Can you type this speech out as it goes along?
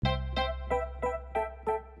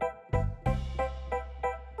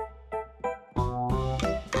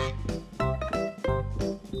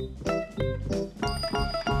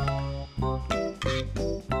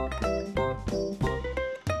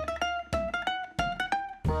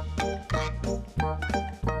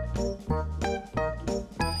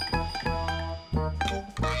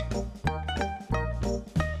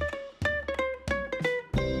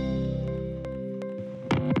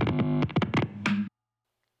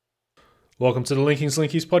Welcome to the Linking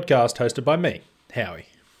Slinkies podcast, hosted by me, Howie.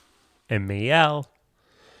 And me, Al.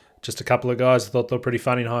 Just a couple of guys who thought they were pretty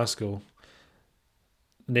funny in high school.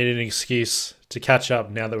 Needed an excuse to catch up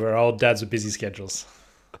now that we're old dads with busy schedules.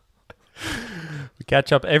 We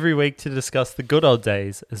catch up every week to discuss the good old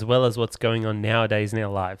days, as well as what's going on nowadays in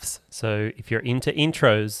our lives. So if you're into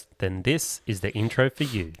intros, then this is the intro for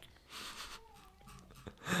you.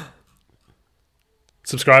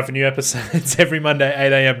 Subscribe for new episodes every Monday,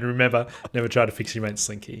 8 a.m. And remember, never try to fix your mate's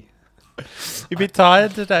Slinky. You a bit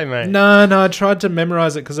tired today, mate? No, I tried to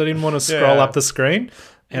memorize it because I didn't want to scroll up the screen.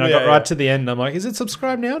 And I got right to the end and I'm like, is it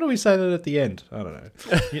subscribe now or do we say that at the end? I don't know.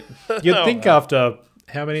 You'd think after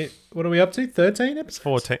how many, what are we up to? 13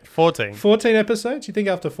 episodes? 14. 14 episodes? You think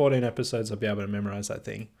after 14 episodes I'll be able to memorize that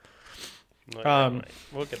thing? Mate.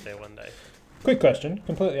 We'll get there one day. Quick question,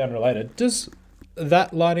 completely unrelated. Does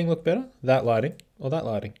that lighting look better? That lighting or that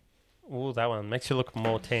lighting? Ooh, that one makes you look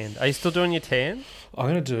more tanned. Are you still doing your tan? I'm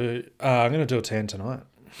gonna do a tan tonight.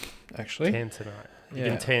 Actually, Tan tonight. You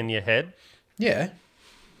can tan your head. Yeah.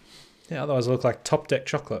 Otherwise, I look like Top Deck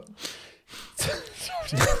chocolate.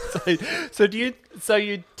 So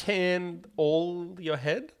you tan all your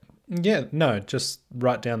head? Yeah, no, just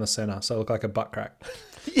right down the center, so I look like a butt crack.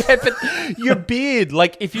 Yeah, but your beard,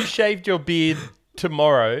 like if you shaved your beard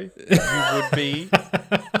tomorrow, you would be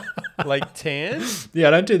like tan. Yeah,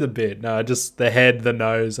 I don't do the beard. No, just the head, the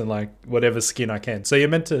nose, and like whatever skin I can. So I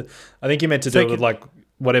think you're meant to do it with like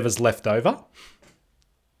whatever's left over.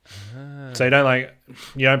 So you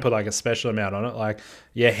don't put like a special amount on it. Like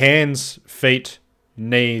your hands, feet,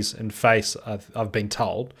 knees, and face, I've been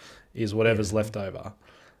told, is whatever's left over.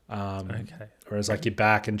 Okay. Whereas like your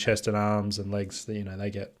back and chest and arms and legs, they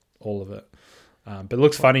get all of it. But it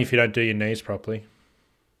looks funny if you don't do your knees properly.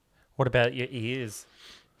 What about your ears?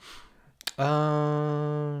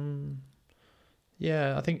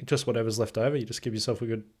 Yeah, I think just whatever's left over, you just give yourself a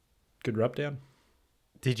good rub down.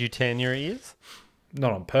 Did you tan your ears?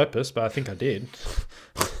 Not on purpose, but I think I did.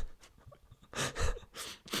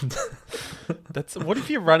 What if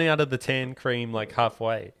you're running out of the tan cream like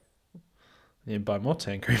halfway? Yeah, buy more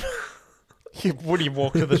tan cream. Would you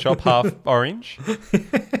walk to the shop half orange?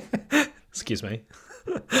 Excuse me.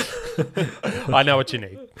 I know what you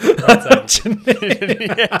need. Yeah,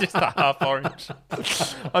 just a half orange.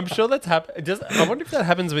 I'm sure that's happened. I wonder if that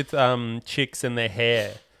happens with chicks and their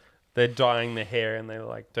hair. They're dyeing their hair and they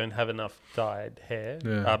don't have enough dyed hair,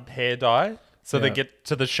 hair dye. So they get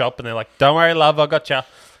to the shop and they're like, "Don't worry, love, I got you."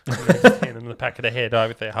 And they just hand them the packet of hair dye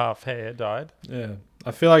with their half hair dyed. Yeah,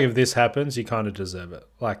 I feel like if this happens, you kind of deserve it.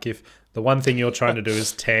 Like if the one thing you're trying to do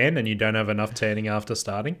is tan and you don't have enough tanning after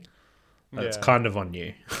starting, that's kind of on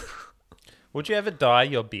you. Would you ever dye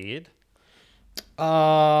your beard?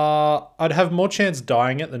 I'd have more chance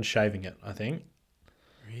dyeing it than shaving it, I think.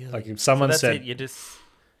 Really? Like if someone said... You're just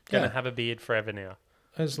going to have a beard forever now?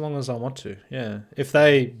 As long as I want to, yeah. If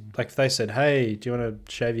they said, hey, do you want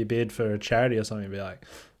to shave your beard for a charity or something, I'd be like,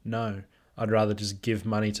 no. I'd rather just give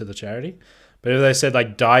money to the charity. But if they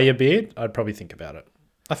said, dye your beard, I'd probably think about it.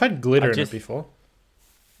 I've had glitter in it before.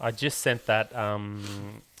 I just sent that...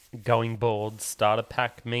 going bald starter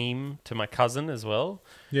pack meme to my cousin as well.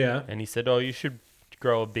 Yeah. And he said, "Oh, you should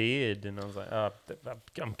grow a beard." And I was like, "Oh,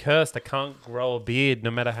 I'm cursed. I can't grow a beard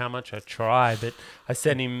no matter how much I try." But I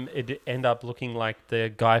sent him, it end up looking like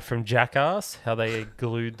the guy from Jackass, how they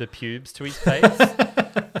glued the pubes to his face.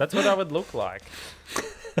 That's what I would look like.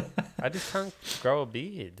 I just can't grow a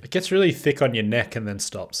beard. It gets really thick on your neck and then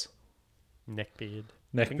stops. Neck beard.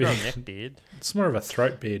 Neck beard. Grow a neck beard. It's more of a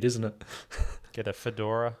throat beard, isn't it? Get a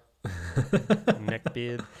fedora, neck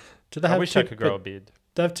beard. I wish I could grow a beard. Do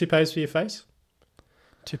they have toupees for your face?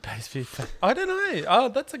 Toupees for your face? I don't know. Oh,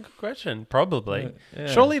 that's a good question. Probably. Yeah.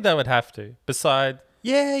 Surely they would have to. Besides,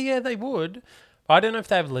 yeah, they would. I don't know if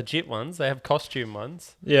they have legit ones. They have costume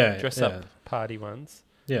ones. Yeah. Dress-up party ones.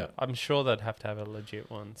 Yeah. I'm sure they'd have to have a legit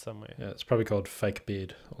one somewhere. Yeah, it's probably called fake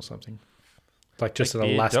beard or something. Like just an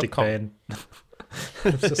elastic band.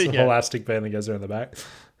 It's just an elastic band that goes around the back.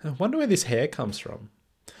 I wonder where this hair comes from.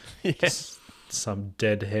 Yes. Some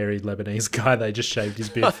dead, hairy Lebanese guy. They just shaved his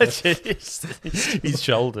beard. His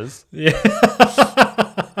shoulders. Yeah.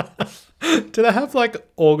 Do they have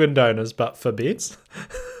organ donors but for beards?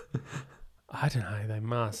 I don't know. They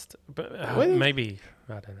must. But maybe.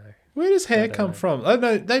 I don't know. Where does hair come from? Oh,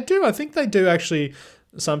 no, they do. I think they do actually.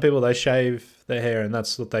 Some people, they shave their hair and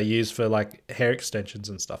that's what they use for hair extensions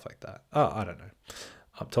and stuff like that. Oh, I don't know.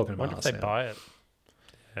 I'm talking about ass now. Wonder if they buy it.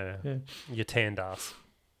 Yeah. Your tanned ass.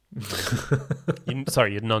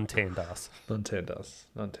 You're non-tanned ass. Non-tanned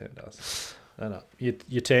ass. No.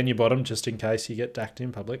 You tan your bottom just in case you get dacked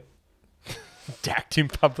in public. Dacked in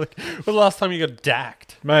public. Well, the last time you got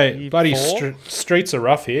dacked? Mate, bloody streets are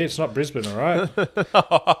rough here. It's not Brisbane, all right?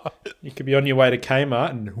 You could be on your way to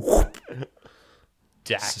Kmart and whoop,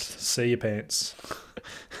 dacked. See your pants.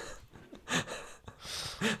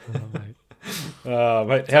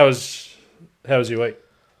 Mate, how was your week?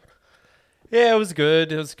 Yeah, it was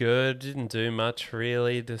good. It was good. Didn't do much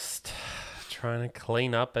really. Just trying to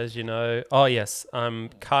clean up, as you know. Oh yes, I'm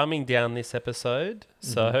calming down this episode.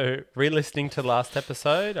 So re-listening to the last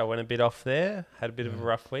episode, I went a bit off there. Had a bit of a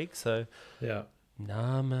rough week. So yeah,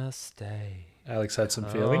 namaste. Alex had some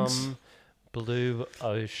feelings. Blue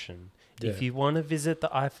ocean. Yeah. If you want to visit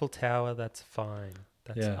the Eiffel Tower, that's fine.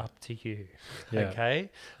 That's up to you. Yeah. Okay?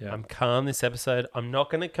 Yeah. I'm calm this episode. I'm not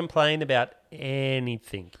going to complain about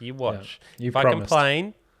anything. You watch. Yeah. If I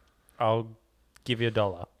complain, I'll give you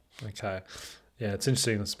 $1. Okay. Yeah, it's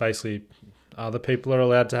interesting. It's basically other people are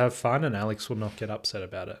allowed to have fun and Alex will not get upset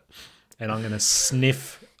about it. And I'm going to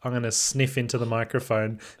sniff into the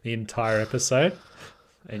microphone the entire episode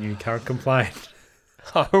and you can't complain.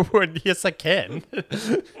 I would. Yes, I can.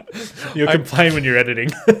 You'll complain when you're editing.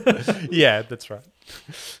 Yeah, that's right.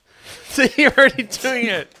 So you're already doing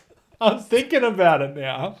it. I'm thinking about it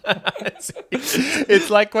now. It's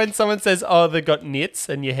like when someone says, "Oh, they got nits,"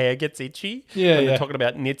 and your hair gets itchy. Yeah, when they're talking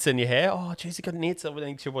about nits in your hair. Oh, geez, you got nits. I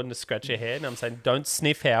think you want to scratch your hair. And I'm saying, don't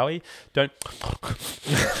sniff, Howie. Don't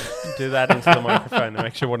do that into the microphone. It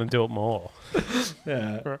makes you want to do it more.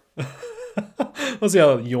 Yeah. What's the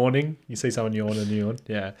other yawning? You see someone yawn and yawn.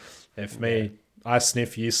 Yeah. For me, I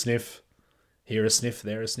sniff, you sniff, here a sniff,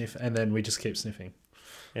 there a sniff, and then we just keep sniffing.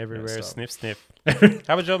 Everywhere a sniff.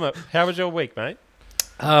 How was your week, mate?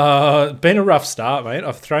 Been a rough start, mate.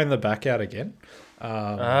 I've thrown the back out again.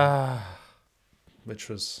 Which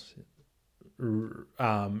was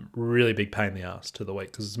really big pain in the ass to the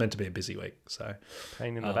week because it's meant to be a busy week. So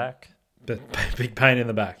pain in the back? Big pain in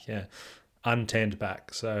the back, yeah. Untanned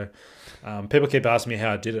back. So people keep asking me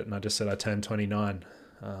how I did it, and I just said I turned 29.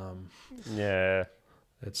 Yeah.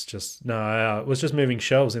 It's just, it was just moving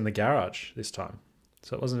shelves in the garage this time.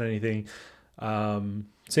 So it wasn't anything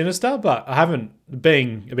sinister, but I haven't,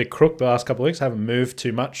 being a bit crook the last couple of weeks, I haven't moved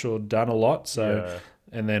too much or done a lot. So,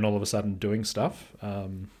 and then all of a sudden doing stuff,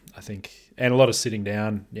 I think, and a lot of sitting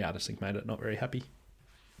down, I just think made it not very happy.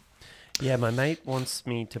 Yeah, my mate wants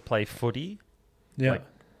me to play footy. Yeah. Like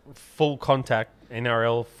full contact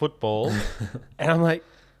NRL football. And I'm like,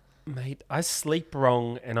 mate, I sleep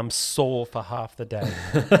wrong and I'm sore for half the day.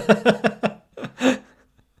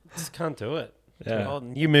 Just can't do it. Yeah.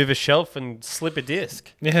 You move a shelf and slip a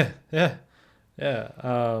disc. Yeah. Mate,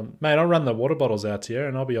 I'll run the water bottles out to you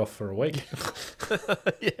and I'll be off for a week.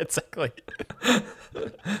 Yeah, exactly.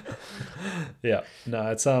 Yeah. No,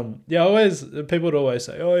 it's always people would always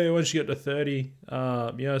say, "Oh, yeah, once you get to 30,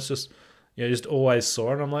 it's just just always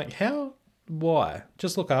sore." And I'm like, "How? Why?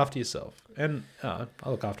 Just look after yourself." And I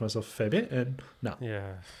look after myself a fair bit and no.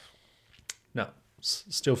 Yeah. No.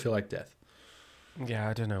 Still feel like death. Yeah,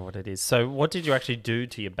 I don't know what it is. So what did you actually do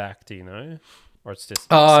to your back, do you know? Or it's just...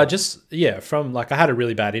 from I had a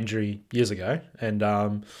really bad injury years ago and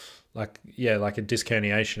like a disc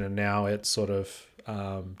herniation, and now it's sort of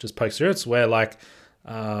just pokes through. It's where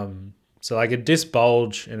so like a disc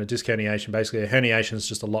bulge and a disc herniation, basically a herniation is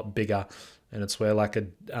just a lot bigger, and it's where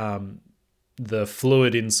the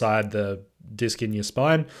fluid inside the disc in your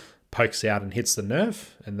spine pokes out and hits the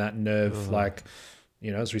nerve, and that nerve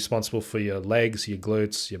is responsible for your legs, your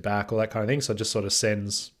glutes, your back, all that kind of thing. So it just sort of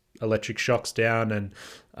sends electric shocks down, and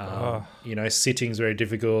sitting's very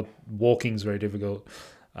difficult, walking's very difficult,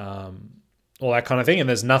 all that kind of thing. And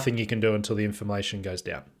there's nothing you can do until the inflammation goes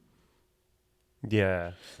down.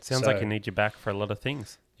 Yeah, sounds like you need your back for a lot of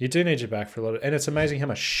things. You do need your back for a lot of, and it's amazing how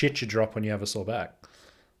much shit you drop when you have a sore back.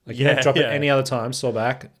 Like you don't drop it any other time. Sore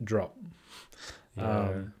back, drop.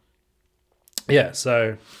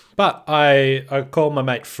 So, but I called my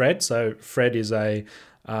mate Fred. So Fred is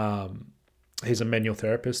he's a manual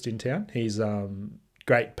therapist in town. He's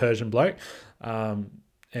great Persian bloke,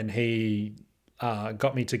 and he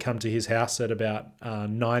got me to come to his house at about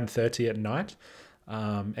 9:30 at night,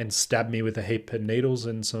 and stab me with a heap of needles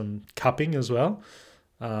and some cupping as well.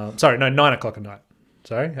 9 o'clock at night.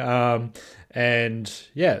 Stabbed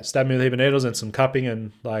me with a heap of needles and some cupping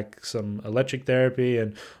and some electric therapy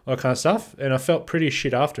and all that kind of stuff. And I felt pretty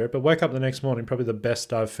shit after it, but woke up the next morning, probably the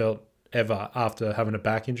best I've felt ever after having a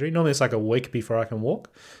back injury. Normally it's like a week before I can walk.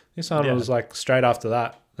 This time it was straight after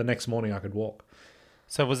that, the next morning I could walk.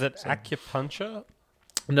 So was it acupuncture?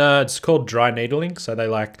 No, it's called dry needling. So they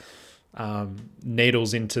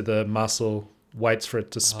needles into the muscle, waits for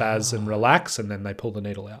it to spaz and relax, and then they pull the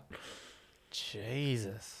needle out.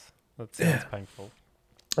 Jesus. That sounds painful.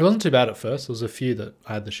 It wasn't too bad at first. There was a few that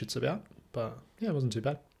I had the shits about, but yeah, it wasn't too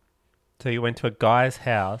bad. So you went to a guy's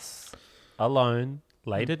house alone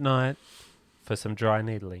late at night for some dry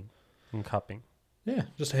needling and cupping. Yeah,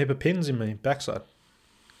 just a heap of pins in my backside.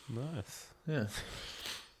 Nice. Yeah.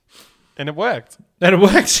 And it worked. And it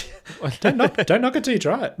worked. Don't knock it till you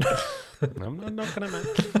try it. I'm not knocking it,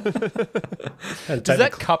 mate. Does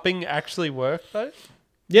that cupping actually work though?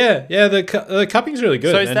 Yeah. The cupping's really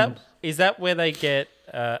good. So is that where they get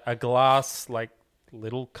a glass like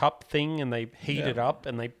little cup thing and they heat it up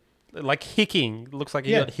and they like hicking? It looks like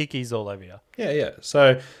you got hickeys all over you. Yeah.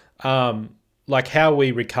 So, like how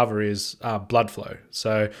we recover is blood flow.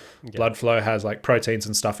 So blood flow has like proteins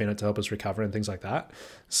and stuff in it to help us recover and things like that.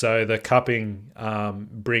 So the cupping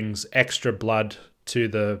brings extra blood to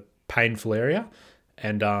the painful area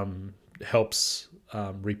and helps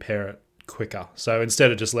repair it quicker. So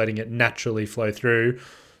instead of just letting it naturally flow through,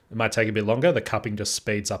 it might take a bit longer. The cupping just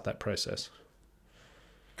speeds up that process.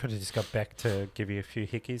 Could have just got Beck to give you a few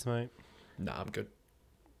hickeys, mate. Nah, I'm good.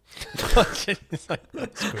 It's like,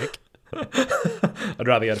 that's quick. I'd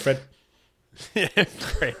rather go to Fred. Yeah,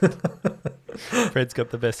 Fred. Fred's got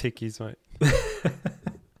the best hickeys, mate.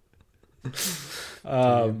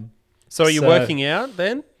 So are you working out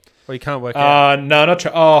then? Or you can't work out? No, not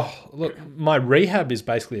try. Oh, look, my rehab is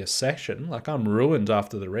basically a session. Like I'm ruined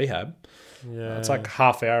after the rehab. Yeah. It's like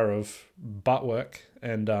half hour of butt work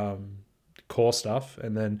and core stuff.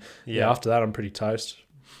 And then after that, I'm pretty toast.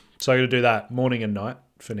 So I'm going to do that morning and night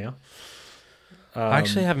for now. I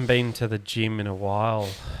actually haven't been to the gym in a while.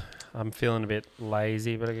 I'm feeling a bit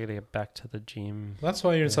lazy, but I got to get back to the gym. That's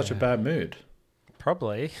why you're in such a bad mood.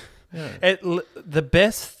 Probably. Yeah. The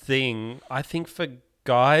best thing, I think, for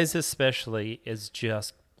guys especially, is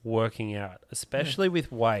just working out, especially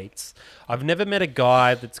with weights. I've never met a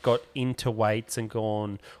guy that's got into weights and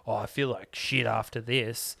gone, oh, I feel like shit after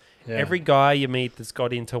this. Yeah. Every guy you meet that's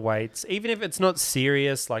got into weights, even if it's not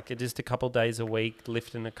serious, like just a couple of days a week,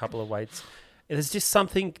 lifting a couple of weights, there's just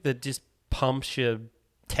something that just pumps your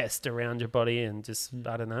test around your body and just,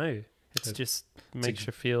 I don't know, it just makes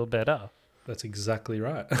you feel better. That's exactly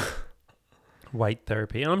right. Weight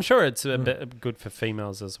therapy. And I'm sure it's a bit good for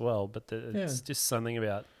females as well, but it's just something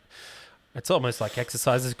about, it's almost like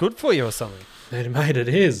exercise is good for you or something. Mate, it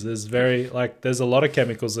is. There's a lot of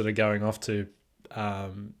chemicals that are going off to,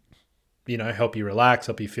 help you relax,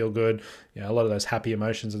 help you feel good. A lot of those happy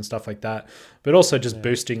emotions and stuff like that. But also just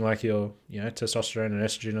boosting like your, testosterone and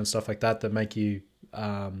estrogen and stuff like that make you,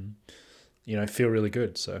 feel really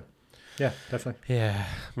good. So, yeah, definitely. Yeah,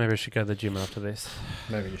 maybe I should go to the gym after this.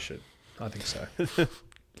 Maybe you should. I think so.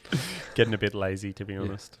 Getting a bit lazy, to be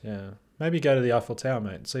honest. Yeah. Maybe go to the Eiffel Tower,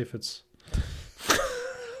 mate, and see if it's...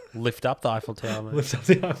 Lift up the Eiffel Tower, mate. Lift up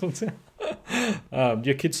the Eiffel Tower. Do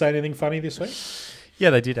your kids say anything funny this week?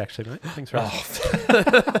 Yeah, they did actually, mate. Thanks for asking.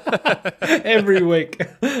 Every week.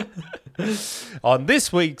 On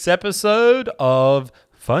this week's episode of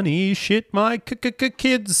Funny Shit My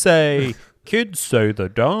Kids Say... Kids say the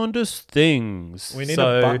darndest things. We need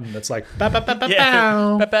a button that's like... we need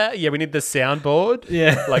the soundboard.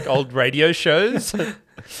 Yeah. Like old radio shows.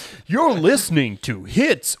 You're listening to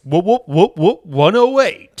Hits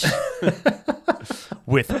 108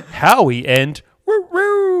 with Howie and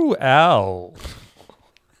Al.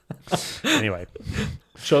 Anyway.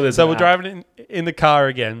 Sure, so we're driving in the car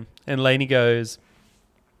again, and Lainey goes,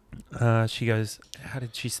 she goes, how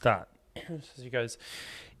did she start? She goes,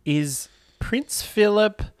 is Prince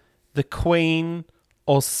Philip the Queen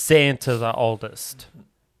or Santa the oldest?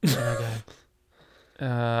 And I go,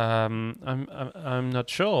 I'm not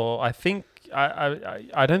sure. I think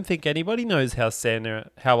I don't think anybody knows how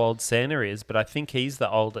old Santa is, but I think he's the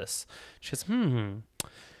oldest. She goes,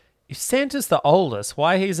 if Santa's the oldest,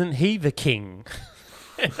 why isn't he the king?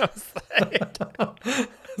 And I was like,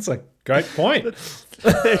 that's a great point.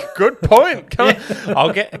 Good point. Come on.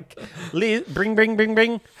 I'll get Liz.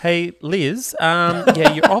 Bring. Hey, Liz.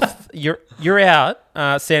 Yeah, you're off. You're out.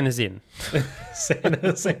 Santa's in.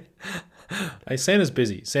 Santa's in. Hey, Santa's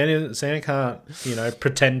busy. Santa can't,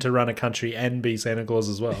 pretend to run a country and be Santa Claus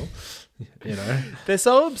as well. They're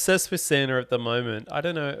so obsessed with Santa at the moment. I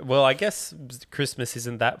don't know. Well, I guess Christmas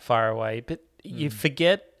isn't that far away, but you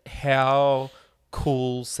forget how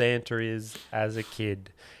cool Santa is as a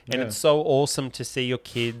kid. And it's so awesome to see your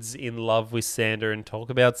kids in love with Santa and talk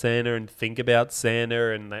about Santa and think about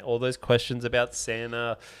Santa and all those questions about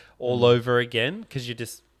Santa all over again. Because you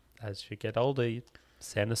just, as you get older,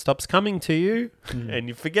 Santa stops coming to you and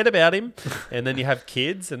you forget about him. And then you have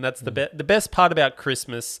kids, and that's the best part about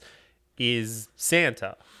Christmas is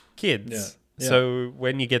Santa. Kids. So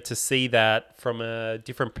when you get to see that from a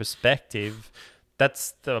different perspective,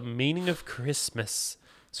 that's the meaning of Christmas.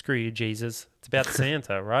 Screw you, Jesus. It's about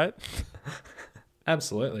Santa, right?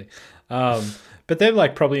 Absolutely. But they're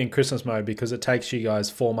like probably in Christmas mode because it takes you guys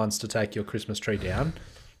 4 months to take your Christmas tree down,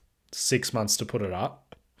 6 months to put it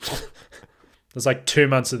up. There's like 2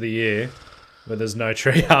 months of the year where there's no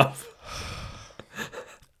tree up.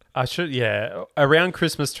 Around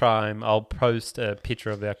Christmas time, I'll post a picture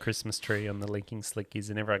of our Christmas tree on the Linking Slickies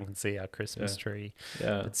and everyone can see our Christmas tree.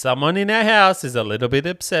 Yeah. But someone in our house is a little bit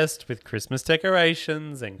obsessed with Christmas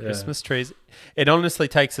decorations and Christmas trees. It honestly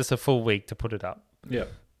takes us a full week to put it up. Yeah.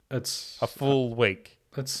 It's a full week.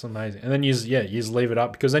 That's amazing. And then you just leave it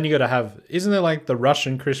up because then you got to have, isn't there like the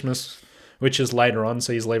Russian Christmas, which is later on,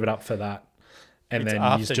 so you just leave it up for that. And it's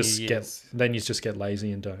then you just get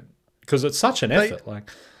lazy and don't. Because it's such an effort.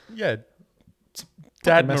 Yeah.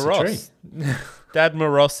 Dad Moroz. Dad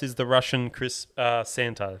Moroz is the Russian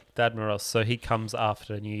Santa. Dad Moroz. So he comes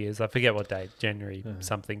after New Year's. I forget what date. January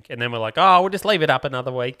something. And then we're like, we'll just leave it up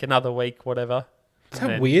another week, whatever. Is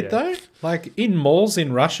that weird though? Like in malls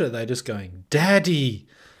in Russia, they're just going, Daddy.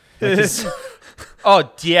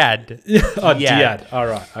 Like Dad. Dad. All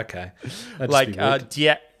right. Okay.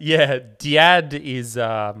 Dad is,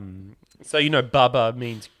 so Baba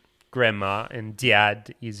means grandma and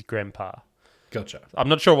dad is grandpa. Gotcha. I'm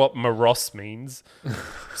not sure what Moroz means.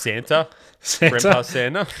 Santa? Grandpa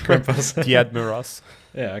Santa? Grandpa Santa. Dad Moroz.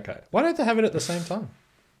 Yeah, okay. Why don't they have it at the same time?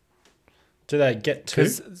 Do they get two?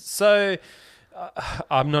 So,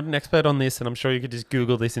 I'm not an expert on this, and I'm sure you could just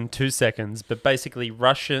Google this in 2 seconds, but basically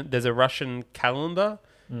there's a Russian calendar,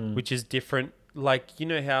 which is different. Like,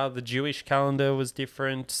 how the Jewish calendar was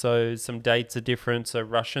different, so some dates are different. So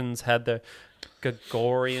Russians had the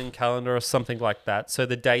Gregorian calendar or something like that. So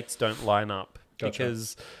the dates don't line up. Gotcha.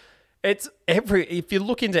 Because it's if you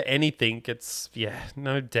look into anything, it's,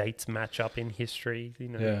 no dates match up in history.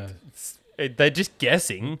 They're just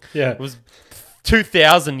guessing. Yeah. It was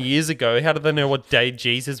 2,000 years ago. How do they know what day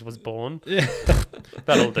Jesus was born? Yeah.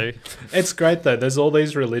 That'll do. It's great though. There's all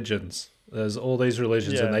these religions.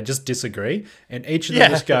 And they just disagree. And each of them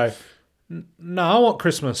just go, no, I want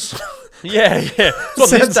Christmas. Yeah. Well,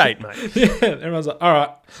 this date, mate. Yeah. Everyone's like, all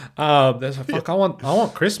right. There's a fuck. I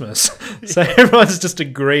want Christmas. So everyone's just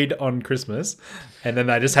agreed on Christmas, and then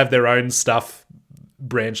they just have their own stuff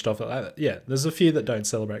branched off. Yeah. There's a few that don't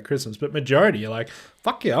celebrate Christmas, but majority are like,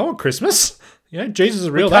 fuck yeah, I want Christmas. Jesus is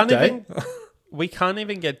real that day. We can't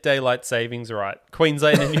even get daylight savings right.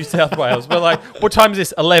 Queensland and New South Wales. We're like, what time is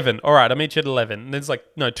this? 11. All right, I'll meet you at 11. And then it's like,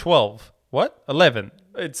 no, 12. What? 11.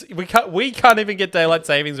 We can't even get daylight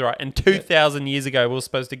savings right. And 2,000 years ago, we were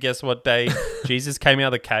supposed to guess what day Jesus came out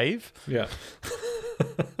of the cave. Yeah.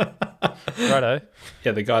 Righto.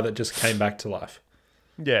 Yeah, the guy that just came back to life.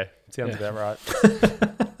 Yeah, sounds about right.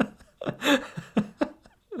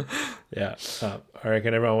 Yeah, I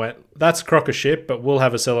reckon everyone went, that's crock of shit, but we'll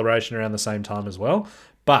have a celebration around the same time as well.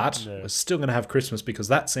 But we're still going to have Christmas because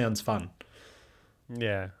that sounds fun.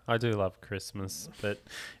 Yeah, I do love Christmas, but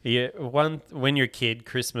when you're a kid,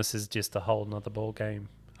 Christmas is just a whole nother ball game.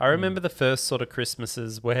 I remember the first sort of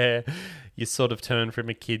Christmases where you sort of turn from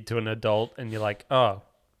a kid to an adult and you're like, oh,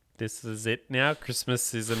 this is it now.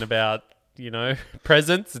 Christmas isn't about,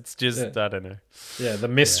 presents. It's just, I don't know. Yeah, the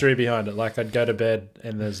mystery behind it. Like I'd go to bed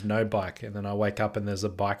and there's no bike, and then I wake up and there's a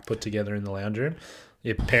bike put together in the lounge room.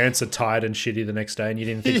 Your parents are tired and shitty the next day and you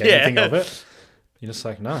didn't think anything of it. You're just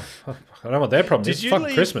like, no, I don't know what their problem is.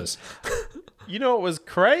 Fuck Christmas. You know what was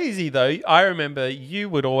crazy, though? I remember you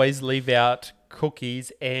would always leave out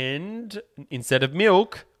cookies and, instead of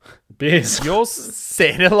milk, beers. Your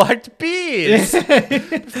Santa liked beers. Yeah.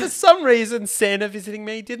 For some reason, Santa visiting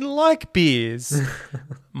me didn't like beers.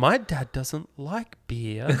 My dad doesn't like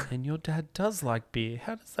beer, and your dad does like beer.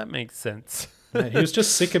 How does that make sense? Mate, he was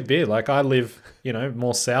just sick of beer. Like I live,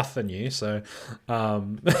 more south than you, so by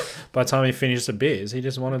the time he finished the beers, he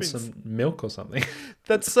just wanted some milk or something.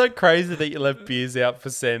 That's so crazy that you left beers out for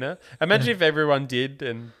Santa. Imagine if everyone did,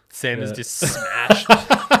 and Santa's just smashed.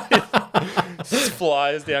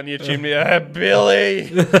 Flies down your chimney. Hey, Billy,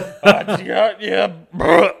 I got you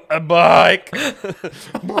a bike.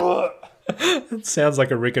 It sounds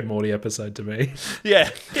like a Rick and Morty episode to me. Yeah.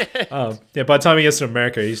 By the time he gets to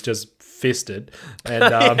America, he's just fisted and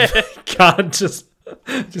can't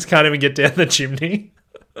can't even get down the chimney.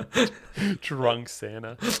 Drunk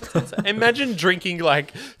Santa. Imagine drinking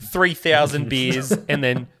like 3,000 beers and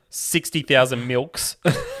then 60,000 milks.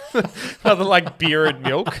 Other like beer and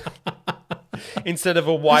milk. Instead of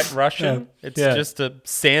a white Russian, it's just a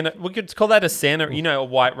Santa. We could call that a Santa. A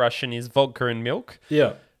white Russian is vodka and milk.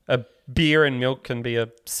 Yeah. A beer and milk can be a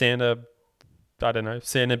Santa I don't know,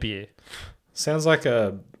 Santa beer. Sounds like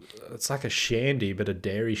it's like a shandy, but a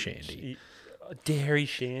dairy shandy. Dairy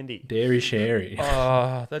shandy. Dairy sherry.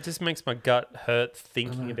 Oh, that just makes my gut hurt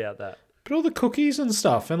thinking about that. But all the cookies and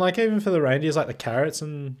stuff, and like even for the reindeers, like the carrots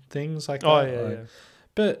and things like that. Oh yeah.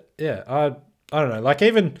 But yeah, I don't know. Like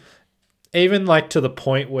even like to the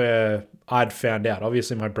point where I'd found out.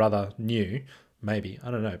 Obviously, my brother knew. Maybe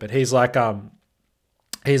I don't know, but he's like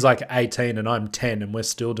 18 and I'm 10, and we're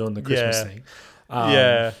still doing the Christmas thing.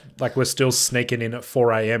 Like we're still sneaking in at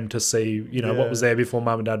 4 a.m. to see, what was there before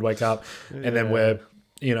mum and dad wake up. And then we're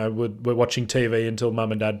watching TV until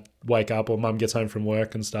mum and dad wake up or mum gets home from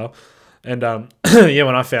work and stuff. And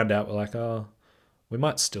when I found out, we're like, oh, we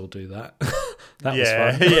might still do that. That was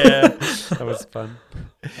fun. That was fun.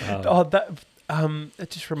 It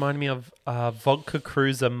just reminded me of vodka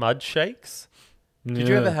cruiser mud shakes. Did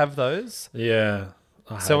you ever have those? Yeah.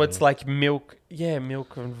 So it's like milk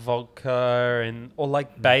and vodka or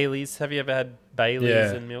like Baileys. Have you ever had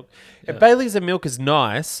Baileys and milk? Yeah. Baileys and milk is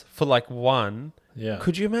nice for like one. Yeah.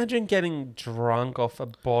 Could you imagine getting drunk off a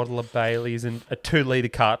bottle of Baileys and a 2-litre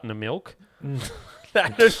carton of milk?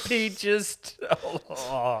 That would be just...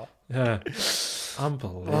 Yeah.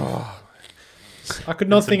 Unbelievable. I could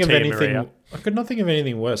not think of anything. I could not think of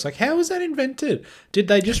anything worse. Like, how was that invented? Did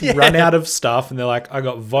they just run out of stuff and they're like, I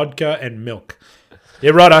got vodka and milk?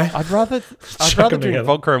 Yeah, righto. I'd rather drink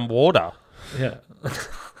vodka and water. Yeah.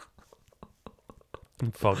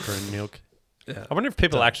 Vodka and milk. Yeah. I wonder if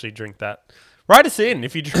people actually drink that. Write us in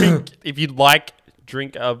if you like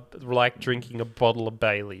drinking a bottle of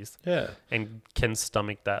Baileys. Yeah. And can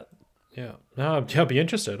stomach that. Yeah. No, I'll be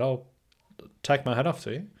interested. I'll take my hat off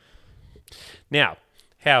to you. Now,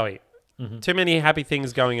 Howie, too many happy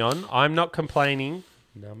things going on. I'm not complaining.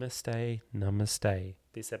 Namaste.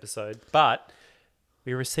 This episode, but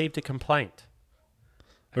we received a complaint.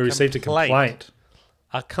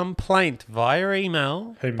 A complaint via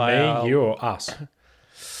email. Who, me, you, or us?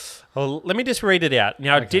 Well, let me just read it out.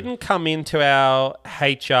 Now, It didn't come into our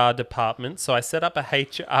HR department, so I set up a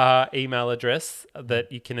HR email address that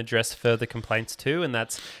you can address further complaints to, and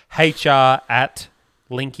that's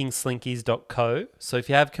hr@linkingslinkies.co. So if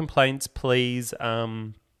you have complaints, please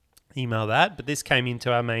email that. But this came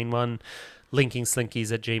into our main one,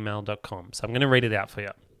 linkingslinkies@gmail.com. So I'm going to read it out for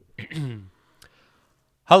you.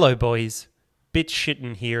 Hello, boys. Bit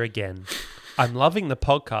shittin' here again. I'm loving the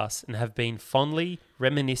podcast and have been fondly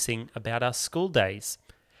reminiscing about our school days.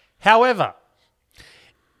 However,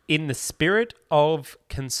 in the spirit of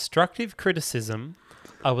constructive criticism,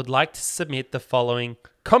 I would like to submit the following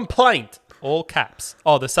complaint, all caps.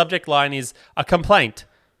 Oh, the subject line is a complaint.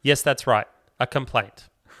 Yes, that's right, a complaint.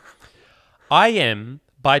 I am,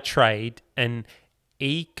 by trade, an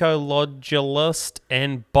ecologist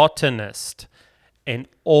and botanist, an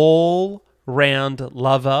all-round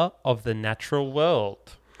lover of the natural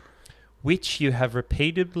world, which you have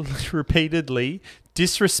repeatedly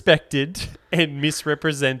disrespected and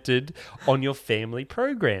misrepresented on your family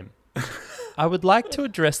program. I would like to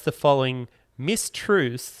address the following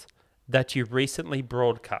mistruths that you recently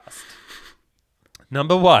broadcast.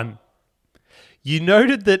 Number 1, you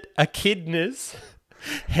noted that echidnas,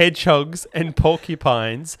 hedgehogs, and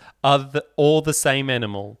porcupines are all the same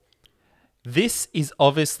animal. This is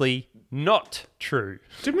obviously not true.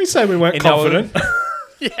 Didn't we say we weren't confident?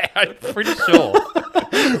 Yeah, I'm pretty sure.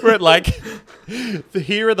 We're like,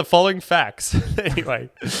 here are the following facts. Anyway,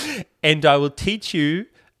 and I will teach you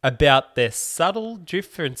about their subtle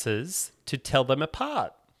differences to tell them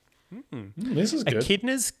apart. This is good.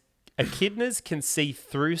 Echidnas can see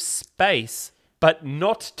through space, but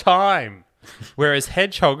not time, whereas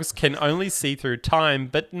hedgehogs can only see through time,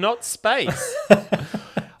 but not space.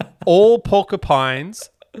 All porcupines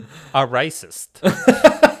are racist.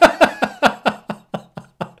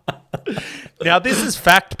 Now, this is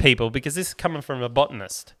fact, people, because this is coming from a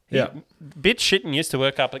botanist. Bit shittin' used to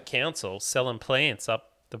work up at council selling plants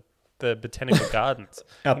up the botanical gardens.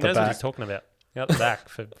 Out he the knows back. what he's talking about. Out the back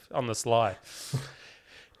on the sly.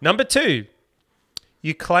 Number 2,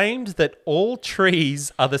 you claimed that all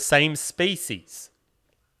trees are the same species.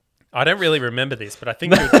 I don't really remember this, but I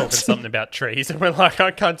think you were talking something about trees. And we're like,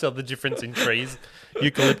 I can't tell the difference in trees.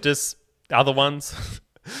 Eucalyptus, other ones.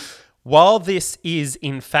 While this is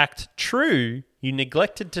in fact true, you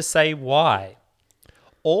neglected to say why.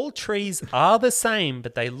 All trees are the same,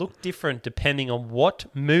 but they look different depending on what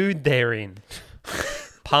mood they're in.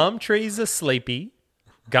 Palm trees are sleepy.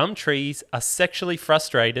 Gum trees are sexually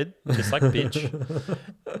frustrated, just like a bitch.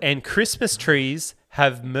 And Christmas trees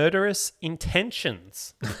have murderous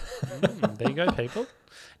intentions. There you go, people.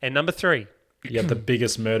 And number 3. You got the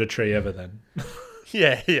biggest murder tree ever then.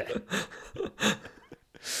 Yeah.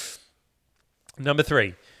 Number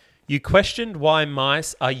 3. You questioned why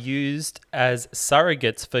mice are used as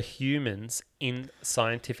surrogates for humans in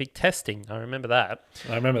scientific testing. I remember that.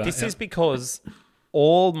 This is because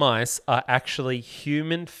all mice are actually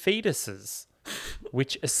human fetuses,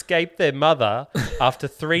 which escaped their mother after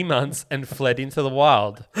 3 months and fled into the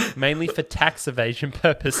wild, mainly for tax evasion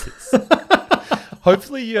purposes.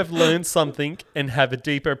 Hopefully you have learned something and have a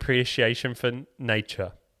deeper appreciation for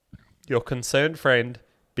nature. Your concerned friend,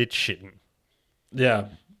 bitch shitting. Yeah.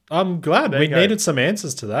 I'm glad we needed some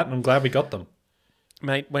answers to that, and I'm glad we got them.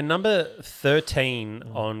 Mate, we're number 13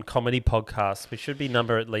 on comedy podcasts. We should be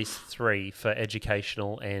number at least 3 for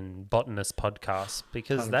educational and botanist podcasts,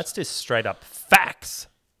 because 100%. That's just straight up facts.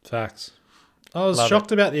 Facts. I was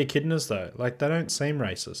shocked about the echidnas, though. Like, they don't seem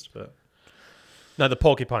racist, but... No, the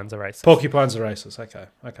porcupines are racist. Porcupines are racist. Okay.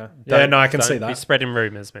 Yeah, no, I can see that. Don't be spreading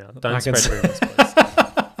rumours, man. Don't spread rumours, please.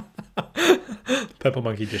 Purple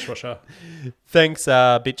monkey dishwasher. Thanks,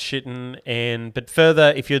 bitch shitting. But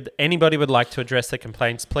further, if anybody would like to address their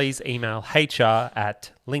complaints, please email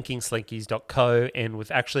hr@linkingslinkies.co. And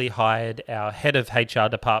we've actually hired our head of HR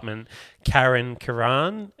department, Karen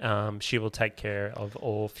Karan. She will take care of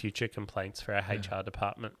all future complaints for our HR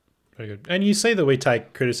department. Very good. And you see that we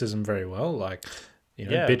take criticism very well. Like,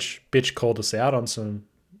 bitch called us out on some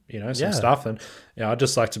stuff. And I'd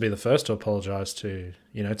just like to be the first to apologise to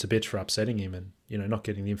bitch for upsetting him and, not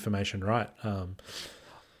getting the information right.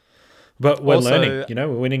 But we're learning, we're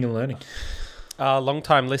winning and learning.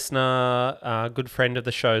 Long-time listener, good friend of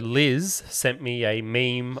the show, Liz, sent me a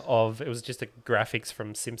meme it was just a graphics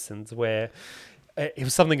from Simpsons where it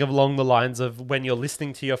was something along the lines of when you're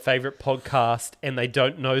listening to your favorite podcast and they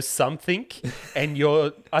don't know something and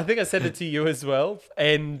I think I said it to you as well,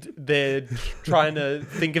 and they're trying to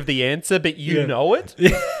think of the answer, but you know it.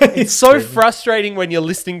 Yeah. It's so frustrating when you're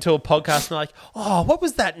listening to a podcast and they're like, oh, what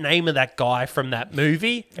was that name of that guy from that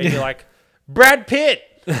movie? And you're like, Brad Pitt.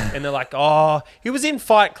 And they're like, oh, he was in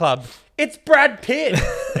Fight Club. It's Brad Pitt.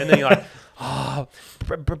 And then you're like, oh,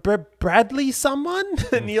 Bradley someone?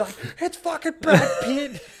 And you're like, it's fucking Brad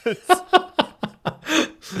Pitt.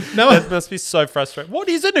 No, that must be so frustrating. What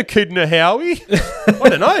is an echidna, Howie? I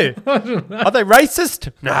don't know. Are they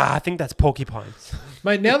racist? Nah, I think that's porcupines.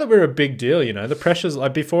 Mate, now that we're a big deal, the pressures,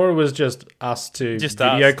 like before it was just us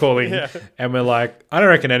video calling and we're like, I don't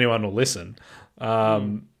reckon anyone will listen.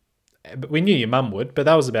 But we knew your mum would, but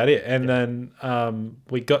that was about it. And then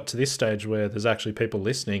we got to this stage where there's actually people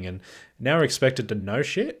listening, and now we're expected to know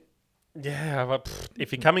shit. Yeah, well,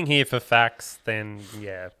 if you're coming here for facts, then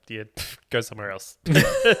you go somewhere else.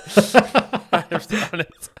 I have to be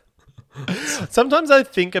honest. Sometimes I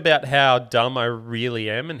think about how dumb I really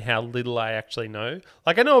am and how little I actually know.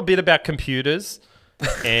 Like, I know a bit about computers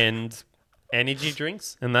and energy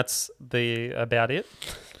drinks, and that's about it.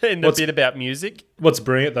 And a bit about music. What's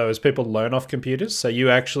brilliant, though, is people learn off computers. So you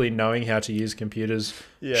actually knowing how to use computers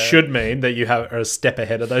should mean that you are a step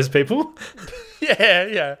ahead of those people.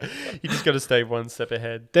 Yeah. You just got to stay one step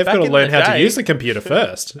ahead. They've got to learn how to use the computer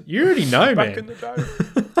first. You already know, back in the day.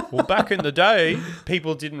 Well, back in the day,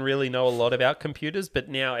 people didn't really know a lot about computers, but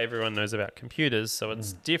now everyone knows about computers, so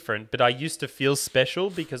it's different. But I used to feel special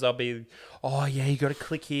because I'll be, you got to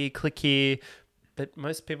click here. But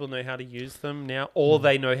most people know how to use them now, or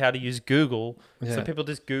they know how to use Google. Yeah. So people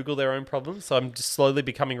just Google their own problems. So I'm just slowly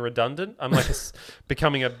becoming redundant. I'm like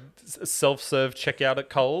becoming a self-serve checkout at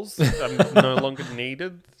Coles. I'm no longer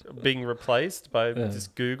needed, being replaced by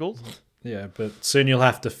just Google. Yeah, but soon you'll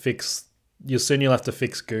have to fix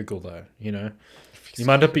Google, though. You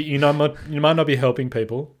might not be. You might not be helping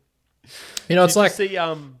people. It's like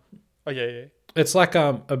It's like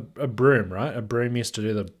a broom, right? A broom used to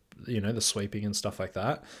do the sweeping and stuff like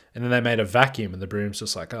that. And then they made a vacuum and the broom's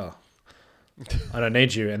just like, oh, I don't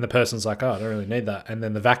need you. And the person's like, oh, I don't really need that. And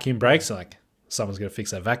then the vacuum breaks and like, someone's going to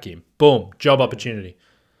fix that vacuum. Boom. Job opportunity.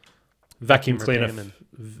 Vacuum cleaner.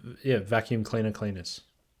 Vacuum cleaner cleaners.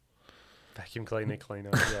 Vacuum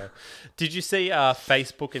cleaner, yeah. Did you see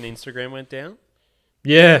Facebook and Instagram went down?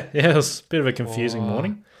 Yeah. It was a bit of a confusing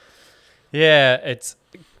morning. Yeah, it's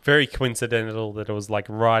very coincidental that it was like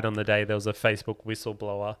right on the day there was a Facebook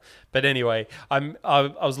whistleblower. But anyway, I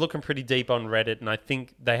was looking pretty deep on Reddit, and I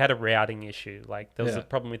think they had a routing issue. Like there was a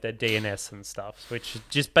problem with their DNS and stuff, which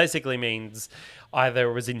just basically means either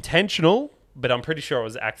it was intentional, but I'm pretty sure it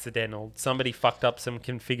was accidental. Somebody fucked up some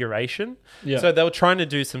configuration. Yeah. So they were trying to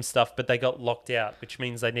do some stuff, but they got locked out, which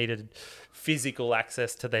means they needed physical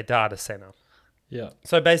access to their data center. Yeah.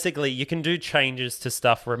 So basically, you can do changes to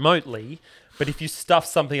stuff remotely, but if you stuff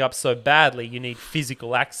something up so badly, you need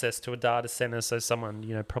physical access to a data center. So someone,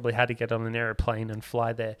 probably had to get on an airplane and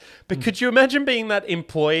fly there. But could you imagine being that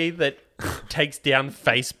employee that takes down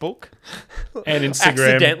Facebook and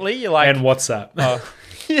Instagram accidentally? You're like, and WhatsApp.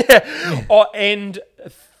 And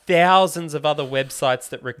thousands of other websites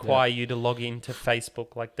that require you to log into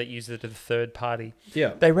Facebook, like that use it as a third party.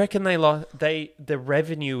 Yeah. They reckon the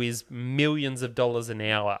revenue is millions of dollars an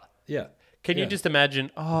hour. Yeah. Can you just imagine,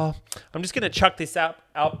 I'm just going to chuck this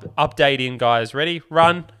update in, guys. Ready?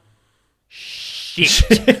 Run. Shit.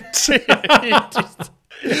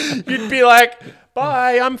 You'd be like,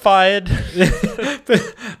 bye, I'm fired.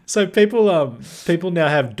 So people now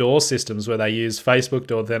have door systems where they use Facebook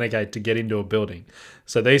to authenticate to get into a building.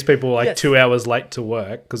 So these people were 2 hours late to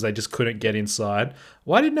work because they just couldn't get inside.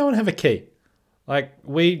 Why did no one have a key? Like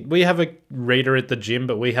we have a reader at the gym,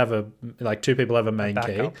 but we have two people have a main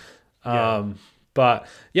key. But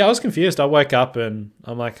I was confused. I woke up and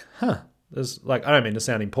I'm like, there's I don't mean to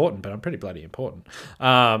sound important, but I'm pretty bloody important.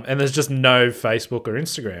 And there's just no Facebook or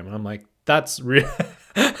Instagram. And I'm like, that's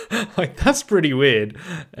that's pretty weird.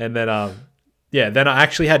 And then, then I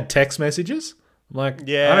actually had text messages. I'm like,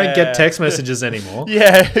 I don't get text messages anymore.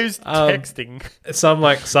 Who's texting? So I'm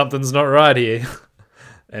like, something's not right here.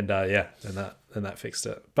 And then that fixed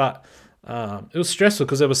it. But it was stressful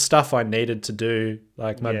because there was stuff I needed to do.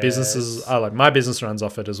 Like my businesses, my business runs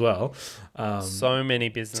off it as well. So many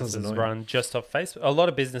businesses run just off Facebook. A lot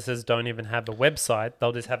of businesses don't even have a website.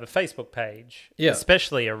 They'll just have a Facebook page. Yeah.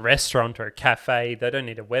 Especially a restaurant or a cafe. They don't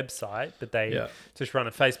need a website, but they just run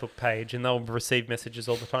a Facebook page and they'll receive messages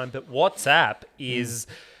all the time. But WhatsApp is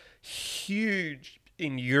huge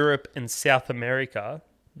in Europe and South America.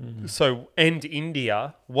 So, and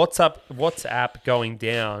India, WhatsApp going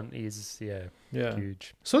down is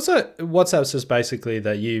huge. So WhatsApp's just basically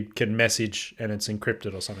that you can message and it's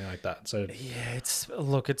encrypted or something like that. So it's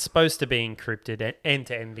supposed to be encrypted,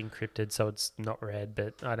 end-to-end encrypted, so it's not read,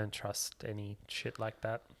 but I don't trust any shit like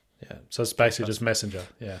that. Yeah, so it's basically just Messenger.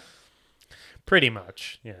 Yeah, pretty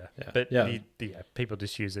much. Yeah. But people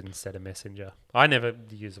just use it instead of Messenger. I never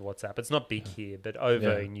use WhatsApp. It's not big here, but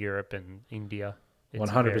over in Europe and India.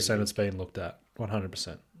 100% it's been looked at.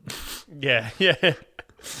 100%. Yeah.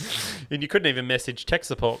 And you couldn't even message tech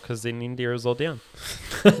support because in India it was all down.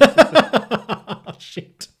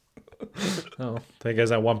 Shit. Oh, there goes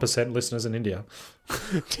our 1% listeners in India.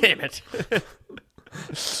 Damn it.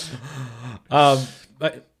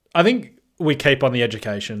 I think we keep on the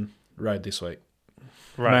education road this week.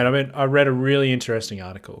 Right. Mate, I read a really interesting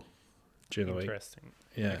article during the week. Interesting.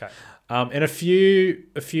 Yeah. Okay. And a few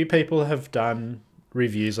people have done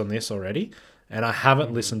reviews on this already, and I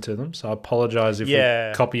haven't listened to them, so I apologize if we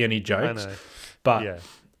copy any jokes. I know. But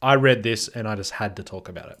I read this and I just had to talk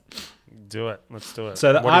about it. Do it. Let's do it.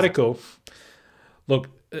 So the article, look,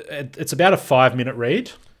 it's about a 5-minute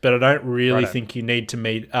read, but I don't really think you need to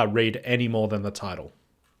read any more than the title.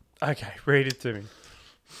 Okay, read it to me.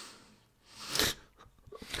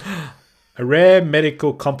 A rare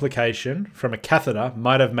medical complication from a catheter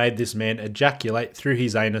might have made this man ejaculate through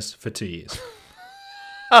his anus for 2 years.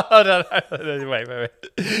 Oh, no.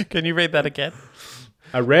 Wait. Can you read that again?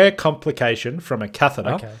 A rare complication from a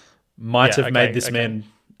catheter might have made this man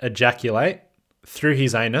ejaculate through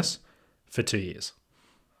his anus for 2 years.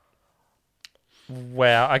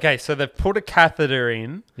 Wow. Okay, so they've put a catheter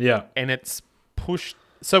in. Yeah. And it's pushed.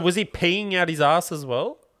 So was he peeing out his ass as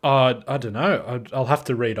well? I don't know. I'll have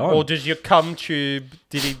to read on. Or does your cum tube,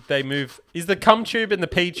 they move? Is the cum tube and the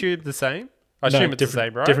pee tube the same? I assume it's the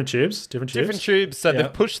same, right? Different tubes. So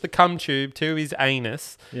they've pushed the cum tube to his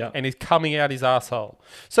anus and he's coming out his asshole.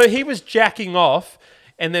 So he was jacking off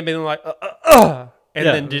and then being like, and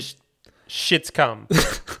then just shit's cum.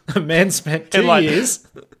 A man spent 2 years.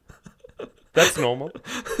 That's normal.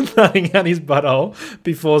 Nutting out his butthole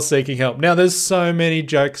before seeking help. Now, there's so many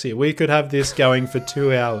jokes here. We could have this going for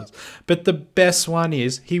 2 hours. But the best one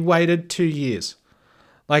is he waited 2 years.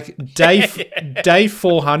 Like day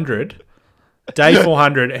 400. Day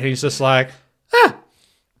 400, and he's just like,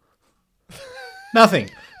 nothing.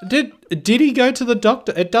 Did he go to the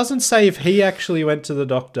doctor? It doesn't say if he actually went to the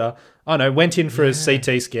doctor. Oh, no, went in for a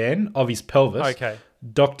CT scan of his pelvis. Okay.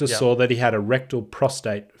 Doctor saw that he had a rectal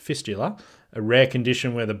prostate fistula, a rare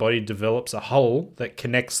condition where the body develops a hole that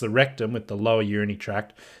connects the rectum with the lower urinary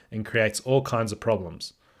tract and creates all kinds of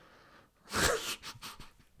problems.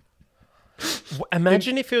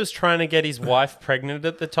 Imagine if he was trying to get his wife pregnant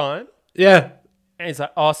at the time. Yeah. And he's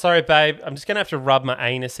like, oh, sorry, babe. I'm just going to have to rub my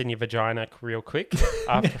anus in your vagina real quick.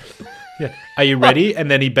 Yeah. Are you ready?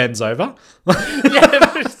 And then he bends over.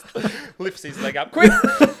 Lifts his leg up. Quick!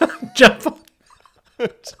 Jump on.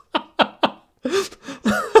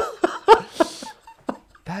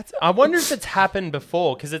 I wonder if it's happened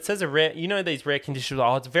before, because it says these rare conditions.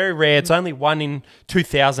 Oh, it's very rare. It's only 1 in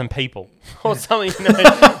 2,000 people, or something.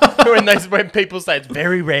 When people say it's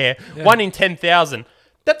very rare, 1 in 10,000.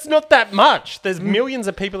 That's not that much. There's millions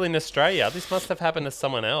of people in Australia. This must have happened to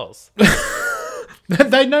someone else.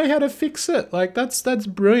 They know how to fix it. Like that's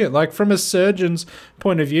brilliant. Like from a surgeon's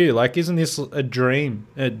point of view, like isn't this a dream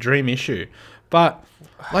issue? But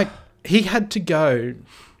like he had to go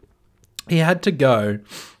to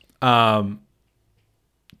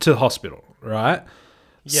the hospital, right?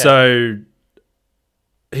 Yeah. So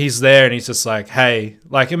he's there and he's just like, hey,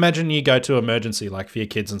 like imagine you go to emergency like for your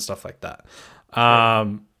kids and stuff like that.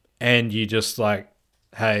 And you just like,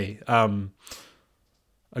 hey, I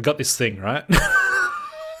got this thing, right?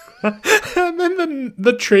 And then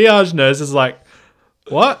the triage nurse is like,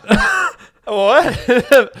 what? What?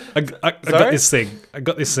 I got this thing. I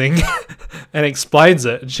got this thing. And explains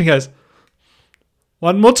it. And she goes,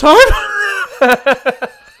 one more time?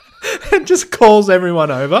 And just calls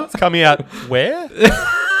everyone over. It's coming out where? Yo,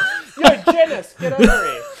 Janice, get over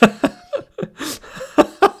here.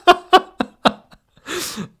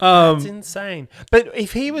 That's insane. But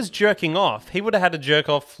if he was jerking off, he would have had to jerk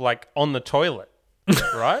off like on the toilet,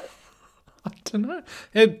 right? I don't know.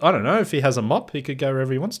 I don't know. If he has a mop, he could go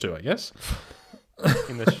wherever he wants to, I guess.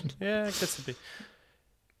 Yeah, I guess it'd be.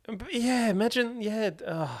 But yeah, imagine. Yeah.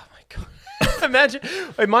 Oh my god. Imagine.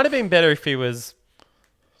 It might have been better if he was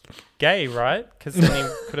gay, right? Because then he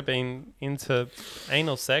could have been into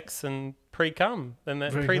anal sex and pre-cum and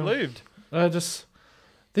that pre-lubed.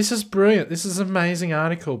 This is brilliant. This is an amazing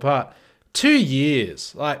article, but 2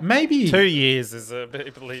 years, like maybe 2 years is a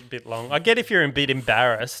bit long. I get if you're a bit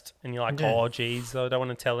embarrassed and you're like, oh, geez, I don't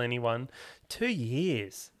want to tell anyone. 2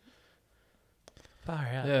 years. Far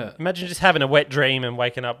out. Yeah. Imagine just having a wet dream and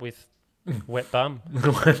waking up with wet bum.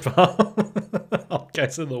 Wet bum. Okay,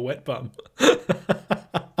 so the wet bum.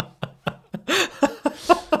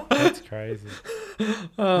 That's crazy.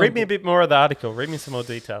 Read me a bit more of the article. Read me some more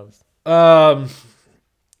details.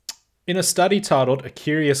 In a study titled A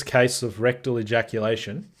Curious Case of Rectal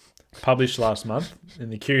Ejaculation, published last month in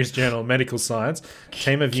the Curious Journal of Medical Science,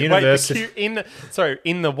 team of university... in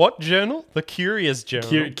the what journal? The Curious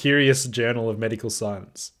Journal? Curious Journal of Medical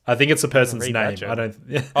Science. I think it's a person's name. I don't...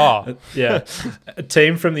 Oh. Yeah. A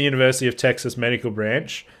team from the University of Texas Medical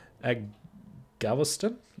Branch at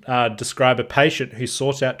Galveston describe a patient who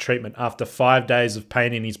sought out treatment after 5 days of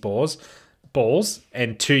pain in his balls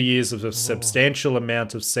and 2 years of a substantial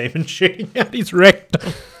amount of semen shooting out his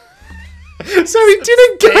rectum. So he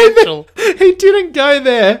didn't go there. He didn't go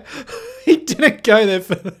there. He didn't go there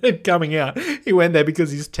for it coming out. He went there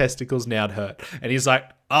because his testicles now hurt. And he's like,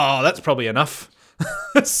 oh, that's probably enough.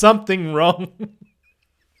 Something wrong.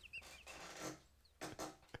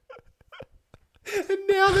 And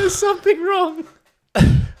now there's something wrong.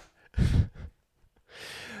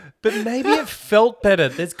 But maybe it felt better.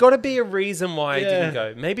 There's got to be a reason why he didn't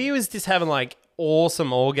go. Maybe he was just having like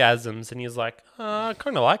awesome orgasms and he was like, oh, I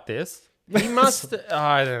kind of like this. He must...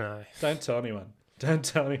 I don't know. Don't tell anyone.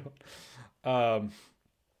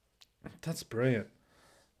 That's brilliant.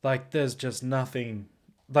 Like there's just nothing...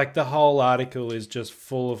 Like the whole article is just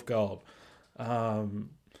full of gold.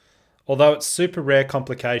 Although it's super rare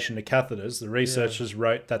complication to catheters, the researchers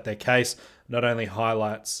wrote that their case not only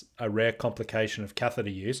highlights a rare complication of catheter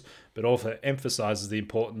use, but also emphasizes the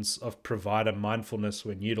importance of provider mindfulness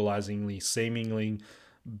when utilizing the seemingly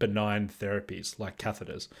benign therapies like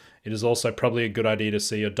catheters. It is also probably a good idea to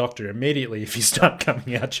see your doctor immediately if you start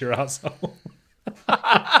coming out your asshole.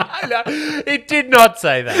 No, it did not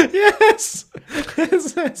say that. Yes.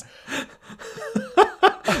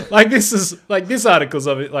 This article's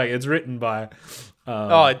of it. Like it's written by.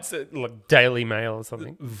 It's like Daily Mail or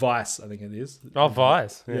something. Vice, I think it is. Oh,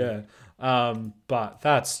 Vice. Yeah. But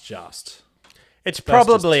that's just. It's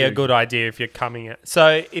probably a good idea if you're coming out.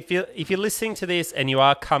 So if you're listening to this and you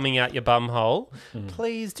are coming out your bum hole,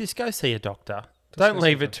 please just go see a doctor. Don't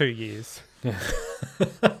leave it 2 years.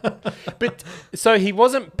 But so he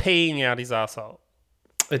wasn't peeing out his asshole.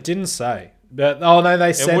 It didn't say. But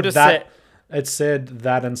they said that. It said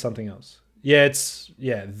that and something else. Yeah,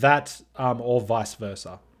 that or vice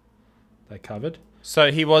versa. They covered.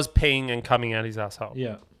 So he was peeing and coming out his asshole.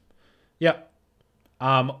 Yeah. Yep.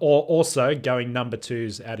 Or also going number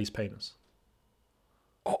twos out his penis.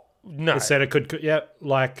 Oh no! It said it could. Yeah,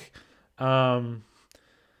 like.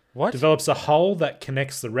 What? Develops a hole that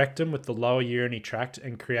connects the rectum with the lower urinary tract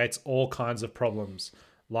and creates all kinds of problems,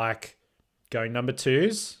 like going number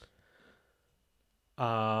twos.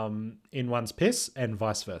 in one's piss and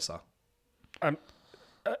vice versa.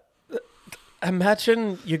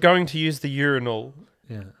 Imagine you're going to use the urinal.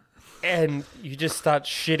 Yeah. And you just start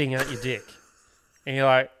shitting out your dick. And you're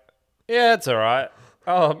like, yeah, it's all right.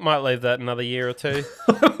 I might leave that another year or two.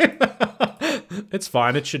 It's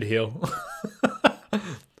fine. It should heal.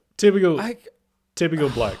 Typical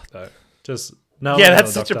bloke, though. Just no. Yeah,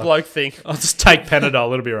 that's such a bloke thing. I'll just take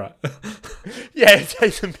Panadol. It'll be right. Yeah,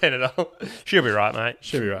 take some Panadol. She'll be right, mate.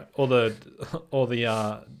 She'll be right. Or the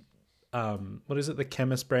what is it? The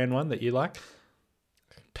chemist brand one that you like?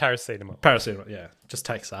 Paracetamol. Yeah. Just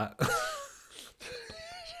takes that.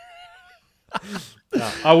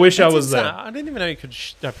 No, I wish I was there. I didn't even know you could.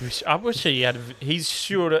 I wish he had. He's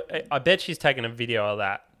sure. I bet she's taken a video of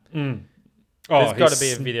that. Mm. There's got to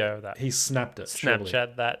be a video of that. He snapped it. Snapchat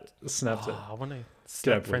surely. that. Snapped it. I want to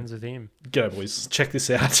snap friends with him. Go, boys. Check this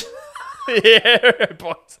out. Yeah,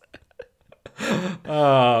 boys.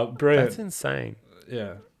 Brilliant. That's insane.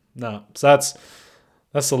 Yeah. No. So that's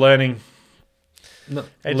the learning. No,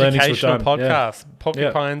 educational podcast. Yeah.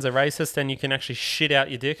 Porcupines are racist, and you can actually shit out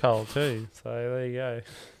your dick hole too. So there you go.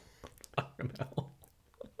 Fucking hell.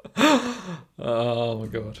 Oh my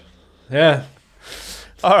god. Yeah.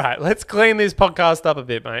 All right, let's clean this podcast up a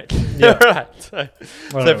bit, mate. Yeah. All right. So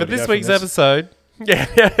for this week's episode,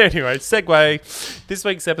 anyway, segue. This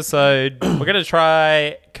week's episode, we're going to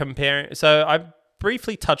try comparing. So I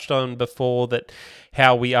briefly touched on before that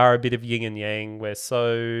how we are a bit of yin and yang. We're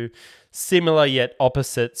so similar yet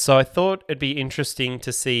opposite. So I thought it'd be interesting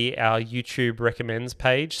to see our YouTube recommends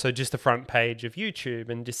page. So just the front page of YouTube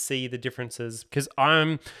and just see the differences, because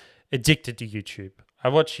I'm addicted to YouTube. I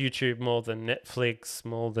watch YouTube more than Netflix,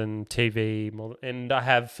 more than TV, and I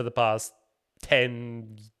have for the past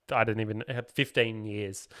 15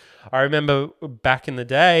 years. I remember back in the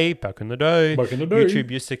day, YouTube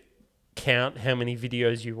used to count how many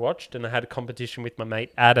videos you watched, and I had a competition with my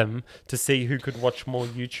mate Adam to see who could watch more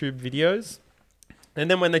YouTube videos. And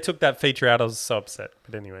then when they took that feature out, I was so upset.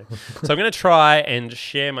 But anyway, so I'm going to try and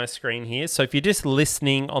share my screen here. So if you're just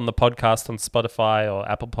listening on the podcast on Spotify or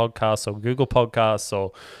Apple Podcasts or Google Podcasts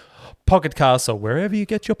or Pocket Casts or wherever you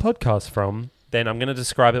get your podcast from, then I'm going to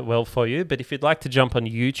describe it well for you. But if you'd like to jump on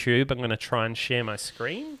YouTube, I'm going to try and share my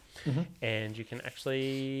screen. Mm-hmm. And you can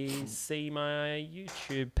actually see my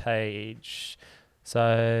YouTube page.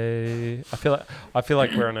 So I feel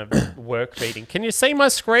like we're on a work meeting. Can you see my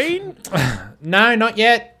screen? No, not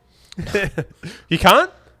yet. You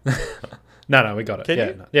can't? No, we got it. Can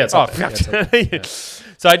you? No. Yeah, it's up there. Yeah.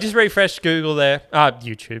 So I just refreshed Google there,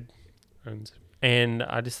 YouTube, and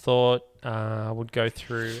I just thought I would go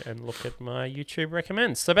through and look at my YouTube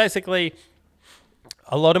recommends. So basically,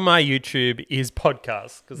 a lot of my YouTube is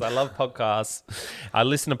podcasts because I love podcasts. I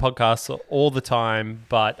listen to podcasts all the time,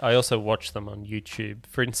 but I also watch them on YouTube.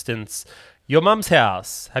 For instance, Your Mum's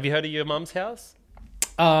House. Have you heard of Your Mum's House?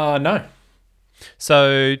 No.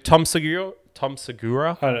 So Tom Segura?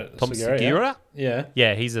 Yeah.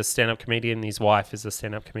 Yeah, he's a stand-up comedian. His wife is a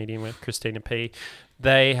stand-up comedian with Christina P.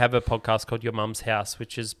 They have a podcast called Your Mum's House,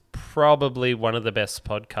 which is probably one of the best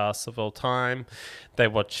podcasts of all time. They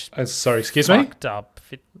watch... sorry, excuse me? Fucked up.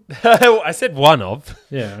 I said one of.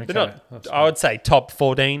 Yeah, okay. Not, I would say top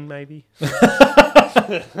 14, maybe.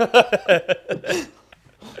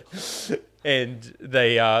 And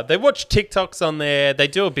they watch TikToks on there. They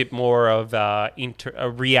do a bit more of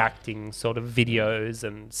reacting sort of videos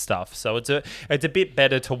and stuff. So it's a bit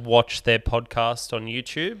better to watch their podcast on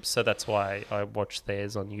YouTube. So that's why I watch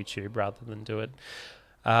theirs on YouTube rather than do it.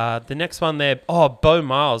 The next one there, Bo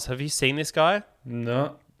Miles. Have you seen this guy?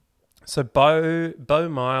 No. So Bo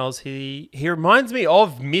Miles, he reminds me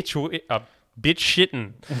of Mitchell. Bitch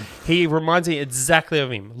shitting. He reminds me exactly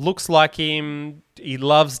of him. Looks like him. He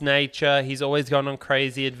loves nature. He's always gone on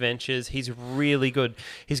crazy adventures. He's really good.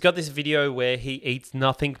 He's got this video where he eats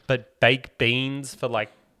nothing but baked beans for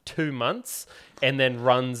like 2 months and then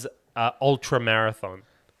runs an ultra marathon.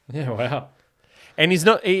 Yeah, wow. And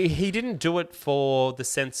he didn't do it for the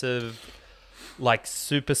sense of like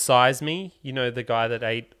Super Size Me, the guy that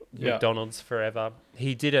ate McDonald's forever.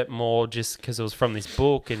 He did it more just because it was from this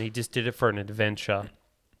book, and he just did it for an adventure.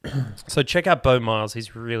 So check out Bo Miles.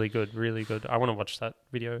 He's really good, really good. I want to watch that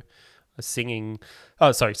video. Signing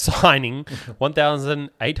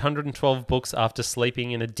 1,812 books after sleeping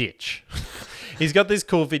in a ditch. He's got these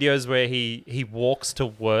cool videos where he walks to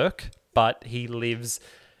work, but he lives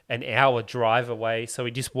an hour drive away, so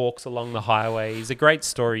he just walks along the highway. He's a great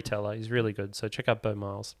storyteller. He's really good. So check out Bo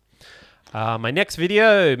Miles. My next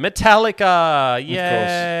video, Metallica.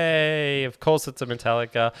 Yay! Of course it's a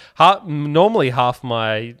Metallica. Normally half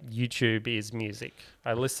my YouTube is music.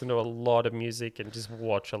 I listen to a lot of music and just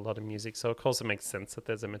watch a lot of music. So, of course, it makes sense that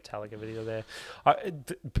there's a Metallica video there.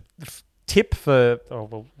 Tip for...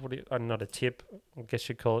 Oh, well, not a tip. I guess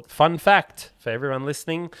you'd call it. Fun fact for everyone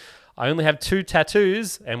listening. I only have 2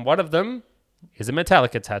 tattoos, and one of them is a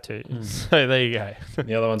Metallica tattoo. So, there you go.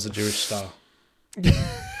 The other one's a Jewish star.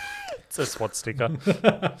 It's a SWAT sticker.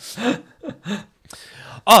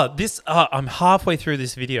 I'm halfway through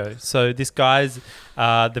this video. So this guy's,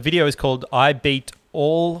 the video is called I Beat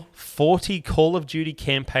All 40 Call of Duty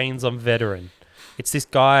Campaigns on Veteran. It's this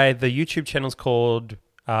guy, the YouTube channel's called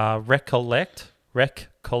Recollect.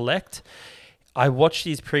 I watched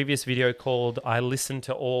his previous video called I Listened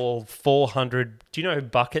to All 400. Do you know who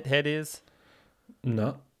Buckethead is?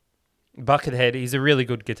 No. Buckethead, he's a really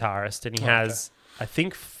good guitarist and he has, I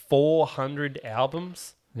think, 400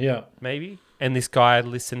 albums. Yeah. Maybe. And this guy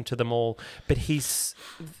listened to them all. But he's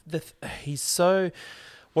so...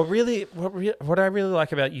 What I really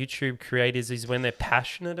like about YouTube creators is when they're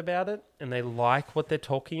passionate about it and they like what they're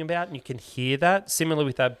talking about, and you can hear that. Similar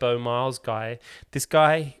with that Bo Miles guy. This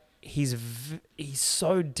guy, he's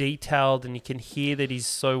so detailed and you can hear that he's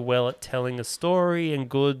so well at telling a story and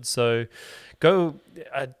good. So go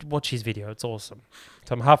watch his video. It's awesome.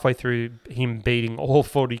 So I'm halfway through him beating all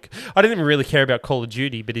 40. I didn't even really care about Call of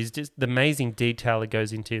Duty, but it's just the amazing detail it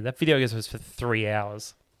goes into. That video goes for 3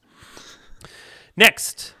 hours.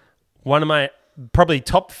 Next, one of my probably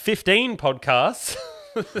top 15 podcasts.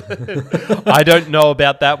 I don't know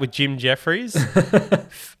about that with Jim Jeffries.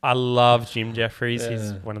 I love Jim Jeffries. Yeah.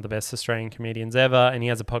 He's one of the best Australian comedians ever, and he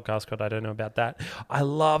has a podcast called I Don't Know About That. I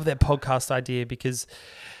love their podcast idea because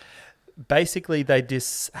basically they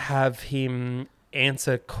just have him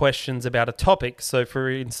answer questions about a topic. So, for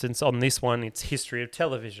instance, on this one, it's history of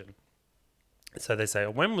television. So they say,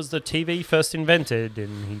 when was the TV first invented?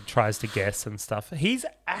 And he tries to guess and stuff. He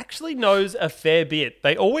actually knows a fair bit.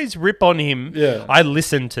 They always rip on him. Yeah. I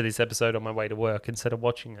listened to this episode on my way to work instead of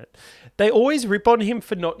watching it. They always rip on him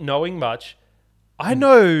for not knowing much. I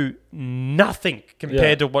know nothing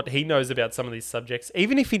compared to what he knows about some of these subjects.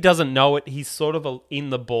 Even if he doesn't know it, he's sort of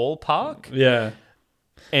in the ballpark. Yeah.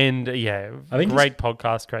 And I think great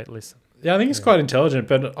podcast, great listen. Yeah, I think he's quite intelligent,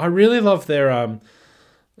 but I really love their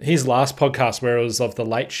his last podcast where it was of the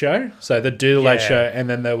Late Show. So they'd do the Late Show and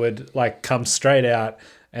then they would like come straight out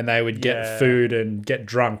and they would get food and get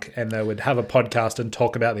drunk and they would have a podcast and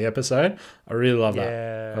talk about the episode. I really love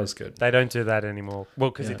that. That was good. They don't do that anymore. Well,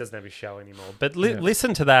 because he doesn't have a show anymore. But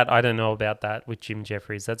listen to that. I Don't Know About That with Jim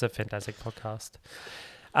Jeffries. That's a fantastic podcast.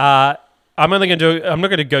 I'm not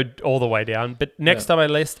going to go all the way down, but next on my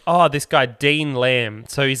list, this guy, Dean Lamb.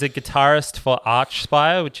 So he's a guitarist for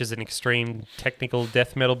Archspire, which is an extreme technical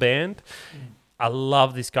death metal band. I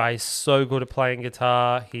love this guy. He's so good at playing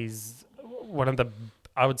guitar. He's one of the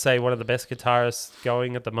best guitarists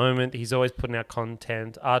going at the moment. He's always putting out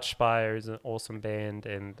content. Archspire is an awesome band,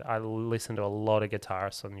 and I listen to a lot of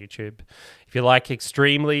guitarists on YouTube. If you like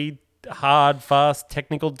extremely hard, fast,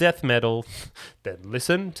 technical death metal, then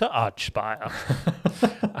listen to Archspire.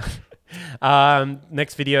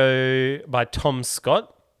 Next video by Tom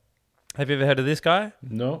Scott. Have you ever heard of this guy?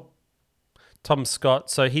 No. Tom Scott.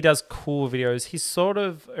 So he does cool videos. He's sort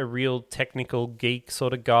of a real technical geek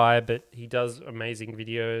sort of guy, but he does amazing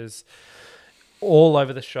videos all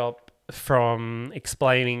over the shop, from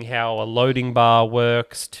explaining how a loading bar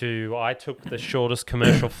works to I took the shortest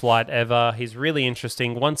commercial flight ever. He's really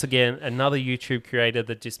interesting. Once again, another YouTube creator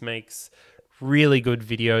that just makes really good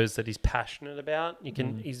videos that he's passionate about.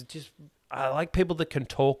 I like people that can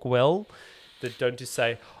talk well, that don't just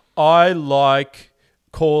say, I like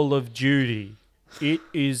Call of Duty. It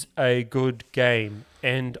is a good game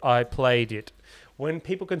and I played it. When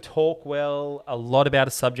people can talk well, a lot about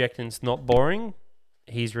a subject and it's not boring,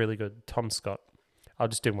 he's really good. Tom Scott. I'll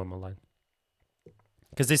just do one more line,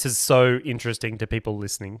 because this is so interesting to people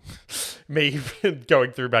listening. Me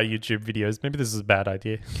going through my YouTube videos. Maybe this is a bad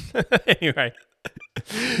idea. Anyway.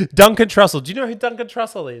 Duncan Trussell. Do you know who Duncan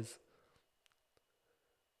Trussell is?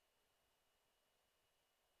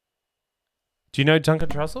 Do you know Duncan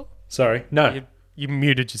Trussell? Sorry. No. You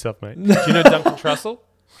muted yourself, mate. Do you know Duncan Trussell?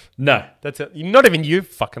 No. That's it. Not even you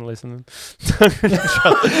fucking listening.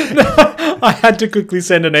 I had to quickly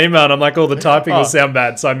send an email and I'm like, the typing will sound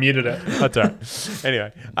bad, so I muted it. That's all right.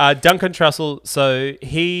 Anyway, Duncan Trussell, so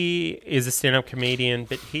he is a stand-up comedian,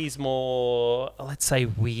 but he's more, let's say,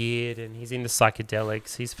 weird, and he's into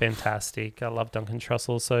psychedelics. He's fantastic. I love Duncan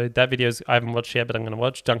Trussell. So that video, I haven't watched yet, but I'm going to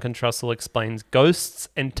watch. Duncan Trussell explains ghosts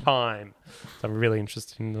and time. So I'm really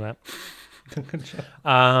interested in that.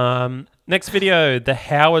 Next video, the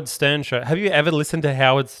Howard Stern Show. Have you ever listened to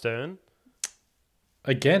Howard Stern?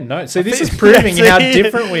 Again, no. See, this is proving how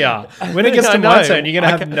different we are. When it gets to my turn, you're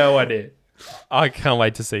going to have no idea. I can't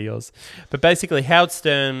wait to see yours. But basically, Howard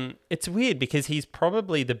Stern, it's weird because he's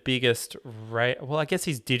probably the biggest, I guess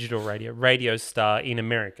he's digital radio star in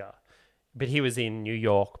America. But he was in New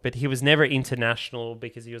York. But he was never international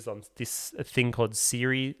because he was on this thing called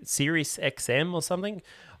Sirius XM or something.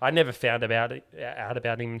 I never found out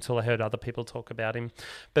about him until I heard other people talk about him.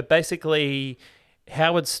 But basically,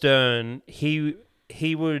 Howard Stern, he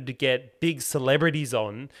would get big celebrities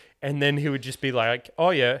on, and then he would just be like,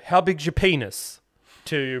 "Oh yeah, how big's your penis?"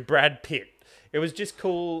 to Brad Pitt. It was just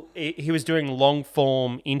cool. He was doing long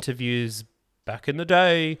form interviews back in the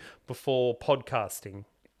day before podcasting.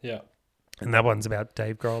 Yeah. And that one's about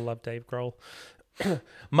Dave Grohl. Love Dave Grohl.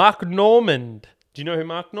 Mark Normand. Do you know who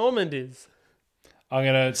Mark Normand is? I'm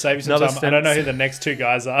going to save you some time. I don't know who the next two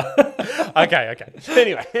guys are. Okay.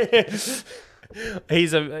 Anyway.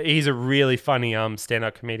 He's a really funny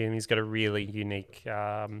stand-up comedian. He's got a really unique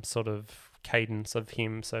sort of cadence of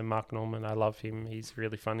him. So Mark Normand, I love him. He's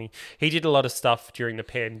really funny. He did a lot of stuff during the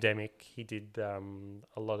pandemic. He did a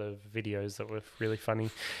lot of videos that were really funny.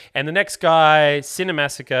 And the next guy,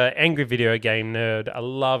 Cinemassacre, Angry Video Game Nerd. I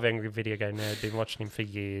love Angry Video Game Nerd. Been watching him for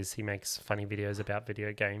years. He makes funny videos about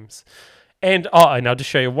video games. And I'll just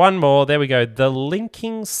show you one more. There we go. The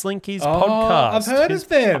Linking Slinkies podcast. I've heard of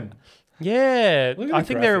them. Yeah, I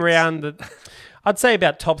think they're around I'd say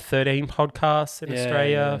about top 13 podcasts in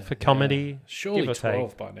Australia for comedy. Yeah. Surely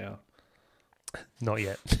 12 by now. Not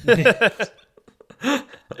yet. But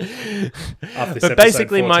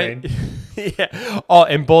basically 14.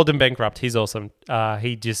 And Bald and Bankrupt, he's awesome.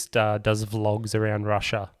 He just does vlogs around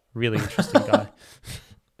Russia. Really interesting guy.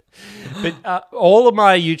 But all of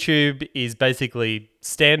my YouTube is basically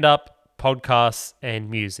stand-up, podcasts, and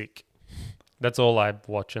music. That's all I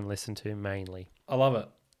watch and listen to mainly. I love it.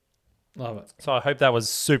 So I hope that was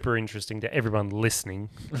super interesting to everyone listening.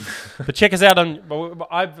 But check us out on.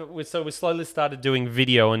 We slowly started doing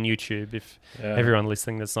video on YouTube. If everyone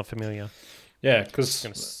listening that's not familiar,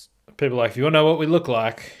 because people are like, if you want to know what we look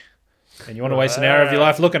like, and you want to waste an hour of your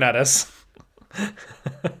life looking at us,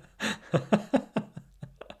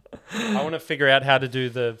 I want to figure out how to do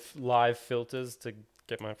the live filters to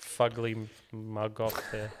get my fugly mug off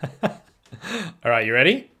there. All right, you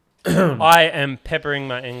ready? I am peppering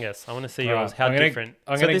my Angus. I want to see yours. How different.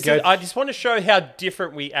 I just want to show how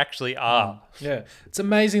different we actually are. Yeah, it's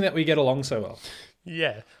amazing that we get along so well.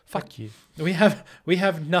 Yeah, fuck you. We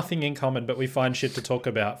have nothing in common, but we find shit to talk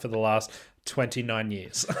about for the last 29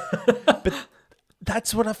 years. But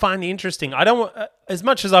that's what I find interesting. I don't want, as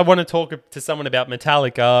much as I want to talk to someone about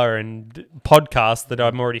Metallica and podcasts that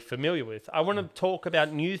I'm already familiar with, I want to talk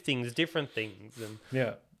about new things, different things. And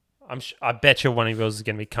yeah. I bet you one of yours is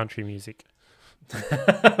going to be country music.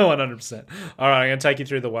 100%. All right, I'm going to take you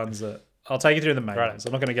through the ones that... I'll take you through the main ones.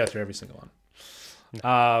 I'm not going to go through every single one.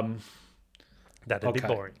 No. That'd be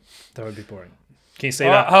boring. That would be boring. Can you see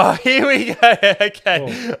that? Oh, here we go.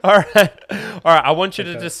 Okay. All right. I want you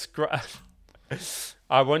to describe...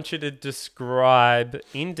 I want you to describe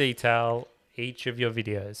in detail each of your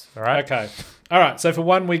videos. All right? Okay. All right. So for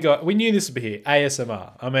one, we knew this would be here.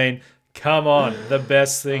 ASMR. I mean... Come on, the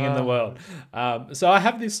best thing in the world. So I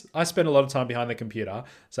have this, I spend a lot of time behind the computer.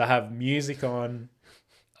 So I have music on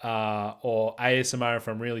or ASMR if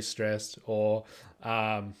I'm really stressed or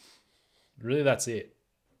really that's it.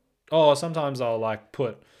 Oh, sometimes I'll I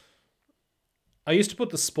used to put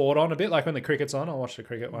the sport on a bit, like when the cricket's on, I'll watch the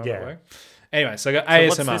cricket one. Yeah. Anyway, so I got ASMR.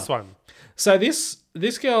 What's this one? So this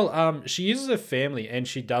girl, she uses her family and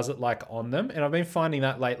she does it on them. And I've been finding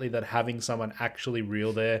that lately that having someone actually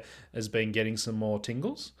real there has been getting some more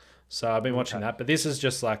tingles. So I've been watching that. But this is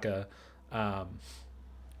just like a,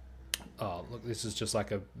 this is just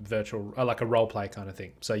like a virtual, like a role play kind of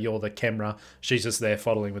thing. So you're the camera, she's just there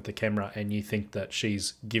following with the camera and you think that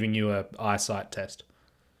she's giving you a eyesight test.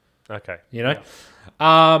 Okay. You know?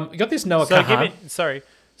 Yeah. You got this Noah Kahan.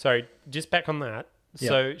 Sorry, just back on that. Yep.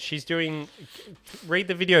 So she's doing... Read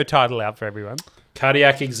the video title out for everyone.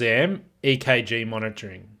 Cardiac exam, EKG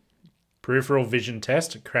monitoring, peripheral vision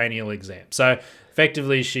test, cranial exam. So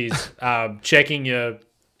effectively she's checking your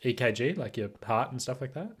EKG, like your heart and stuff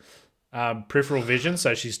like that. Peripheral vision,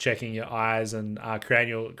 so she's checking your eyes, and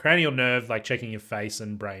cranial nerve, like checking your face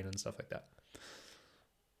and brain and stuff like that.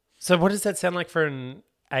 So what does that sound like for an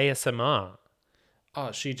ASMR?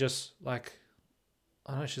 Oh, she just like,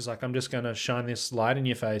 I don't know, she's like, I'm just going to shine this light in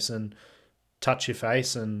your face and touch your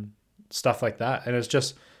face and stuff like that. And it's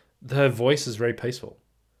just, her voice is very peaceful.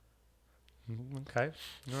 Okay.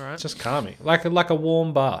 All right. It's just calming. Like a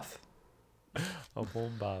warm bath. A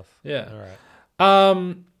warm bath. Yeah. All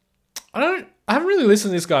right. I haven't really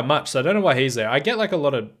listened to this guy much, so I don't know why he's there. I get like a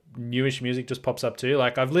lot of newish music just pops up too.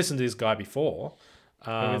 Like I've listened to this guy before.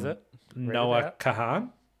 Who is it? Noah Kahan.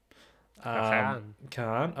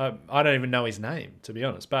 Kahan. I don't even know his name, to be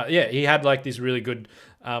honest. But yeah, he had like this really good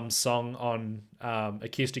song on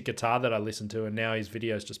acoustic guitar that I listened to, and now his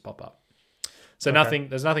videos just pop up. So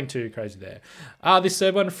there's nothing too crazy there. This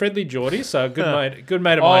third one, Fredly Geordie, so a good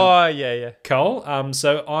mate of mine. Oh yeah. Cole.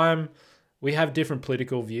 We have different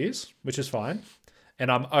political views, which is fine,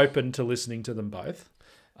 and I'm open to listening to them both.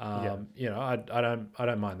 You know, I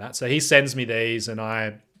don't mind that. So he sends me these, and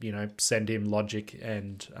I, you know, send him Logic,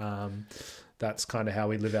 and that's kind of how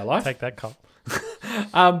we live our life. Take that, Cole.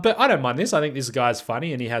 But I don't mind this. I think this guy's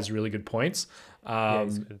funny, and he has really good points.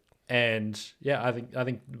 He's good. And yeah, I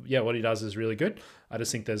think what he does is really good. I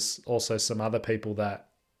just think there's also some other people that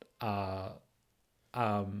are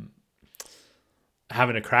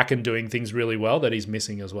having a crack and doing things really well that he's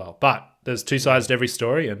missing as well. But there's two sides to every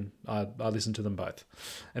story, and I listen to them both.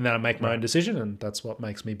 And then I make my own decision, and that's what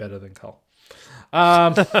makes me better than Cole.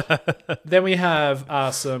 Then we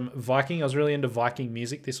have some Viking. I was really into Viking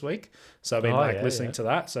music this week, so I've been listening to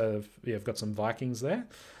that. So I've got some Vikings there.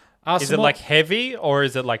 Is it like heavy, or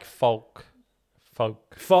is it like folk?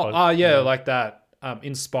 Folk. Like that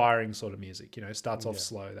inspiring sort of music. You know, starts off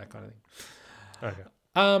slow, that kind of thing.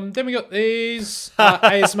 Okay. Then we got these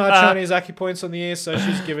ASMR Chinese acupoints on the ear. So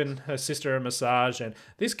she's given her sister a massage, and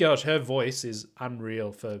this girl, her voice is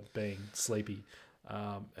unreal for being sleepy.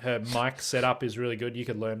 Her mic setup is really good. You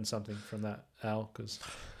could learn something from that, Al, because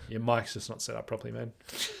your mic's just not set up properly, man.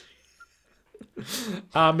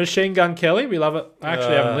 Machine Gun Kelly, we love it. I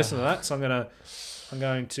actually haven't listened to that, so I'm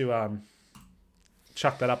going to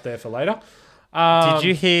chuck that up there for later. Did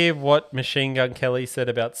you hear what Machine Gun Kelly said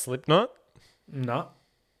about Slipknot? No.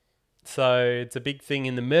 So it's a big thing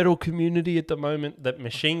in the metal community at the moment that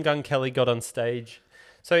Machine Gun Kelly got on stage.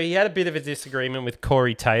 So he had a bit of a disagreement with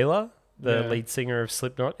Corey Taylor, the lead singer of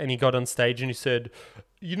Slipknot, and he got on stage and he said,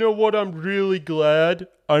 "You know what? I'm really glad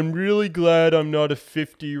I'm not a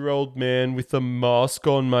 50-year-old man with a mask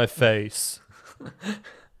on my face."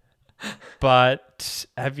 But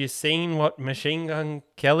have you seen what Machine Gun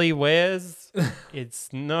Kelly wears?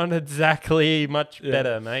 It's not exactly much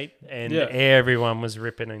better, mate. And everyone was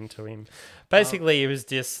ripping into him. Basically, it was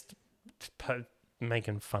just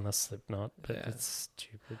making fun of Slipknot, but it's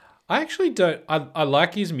stupid. I actually don't... I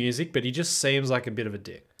like his music, but he just seems like a bit of a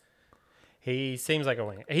dick. He seems like a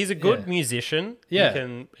winger. He's a good musician.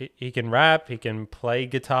 Yeah. He can rap, he can play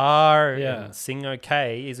guitar, Yeah. and sing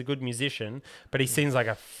okay. He's a good musician, but he seems like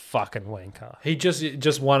a fucking wanker. He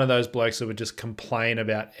just one of those blokes that would just complain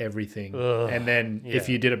about everything. And then if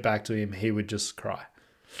you did it back to him, he would just cry.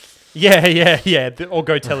 Yeah. Or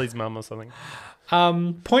go tell his mum or something.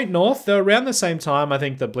 Point North, they're around the same time, I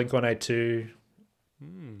think, the Blink-182...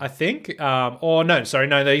 I think.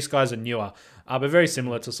 These guys are newer. But very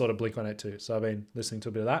similar to sort of Blink-182. So I've been listening to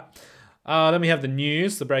a bit of that. Then we have the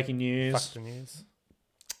news, the breaking news. Fuck the news.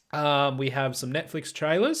 We have some Netflix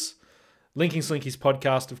trailers. Linking Slinky's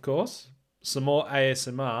podcast, of course. Some more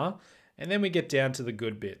ASMR. And then we get down to the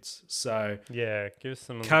good bits. So yeah, give us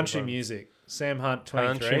some country music. Sam Hunt,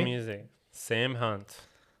 23. Country music. Sam Hunt.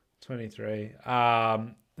 23.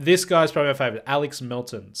 This guy's probably my favourite. Alex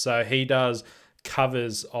Melton. So he does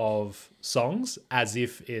covers of songs as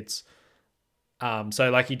if it's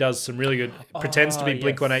he does some really good pretends to be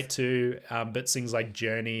Blink-182 but sings like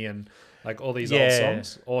Journey and like all these old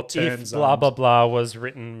songs, or turns if blah blah blah was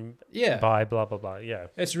written by blah blah blah.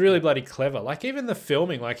 It's really bloody clever. Like even the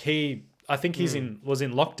filming, like I think was in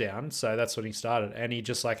lockdown, so that's when he started, and he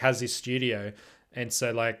just like has his studio, and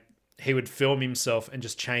so like he would film himself and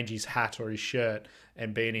just change his hat or his shirt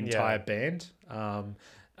and be an entire band.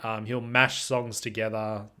 He'll mash songs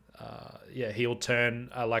together. He'll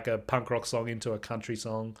turn like a punk rock song into a country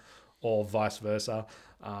song, or vice versa.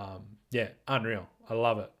 Unreal. I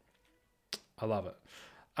love it.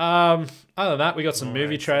 Other than that, we got some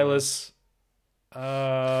movie trailers.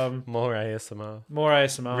 More ASMR.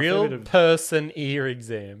 Real person ear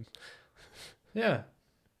exam. Yeah.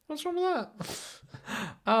 What's wrong with that?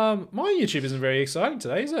 My YouTube isn't very exciting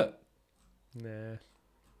today, is it? Nah.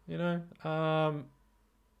 You know,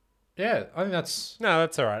 yeah, I think that's No,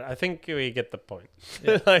 that's all right. I think we get the point.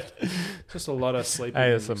 Yeah. Like just a lot of sleepy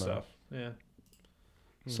ASMR. stuff. Yeah,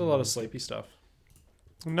 just a lot of sleepy stuff.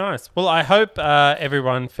 Nice. Well, I hope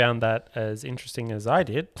everyone found that as interesting as I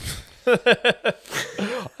did.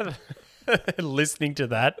 Listening to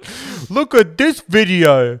that. Look at this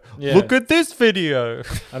video. Yeah. Look at this video.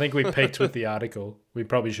 I think we peaked with the article. We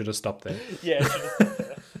probably should have stopped there. Yeah.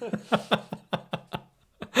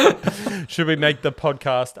 Should we make the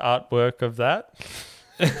podcast artwork of that?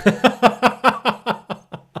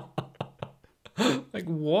 Like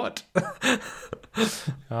what?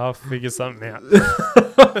 I'll figure something out.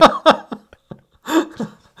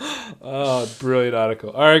 Oh, brilliant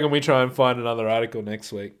article. I reckon we try and find another article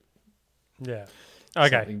next week. Yeah. Okay.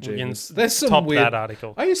 Something We can genius. There's some top weird that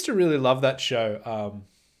article. I used to really love that show,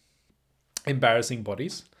 Embarrassing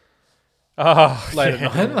Bodies. Oh, Late yeah.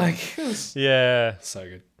 at night. Like, it was Yeah. so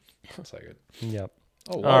good. So good. Yep.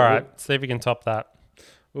 Oh, wow. All right. See if we can top that.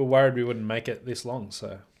 We were worried we wouldn't make it this long,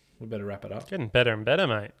 so we better wrap it up. Getting better and better,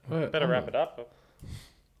 mate. Better wrap Oh. it up.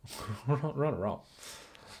 We're on a roll.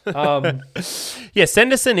 Yeah,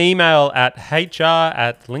 send us an email at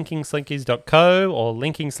hr@linkingslinkies.co or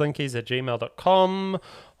linkingslinkies@gmail.com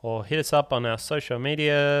or hit us up on our social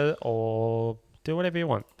media or do whatever you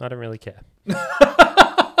want. I don't really care.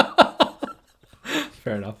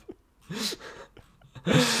 Fair enough.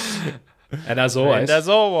 And as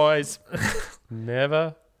always,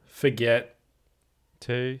 never forget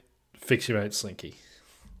to fix your mate Slinky.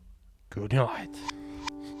 good night.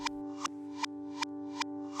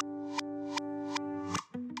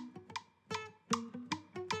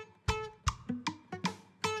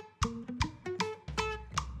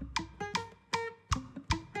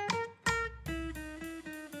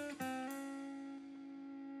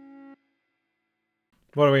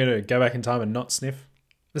 What are we going to do? Go back in time and not sniff?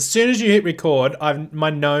 As soon as you hit record, my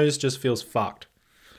nose just feels fucked.